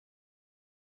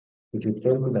 It is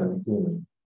 2019.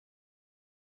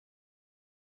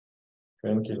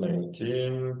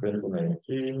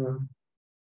 2019.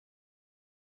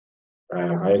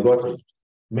 I got it.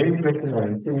 May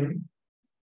 2019.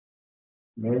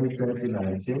 May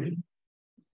 2019.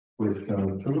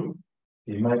 Question 2.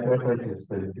 In my paper, it is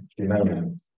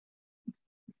 59.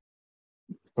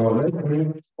 So let's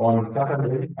meet on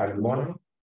Saturday at morning.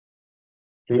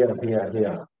 Here.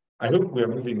 I hope we are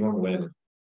moving on well.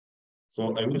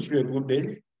 So I wish you a good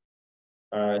day.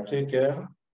 Take care.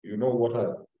 You know what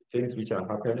are things which are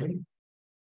happening.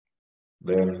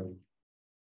 Then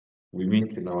we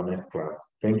meet in our next class.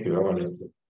 Thank you. Have a nice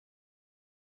day.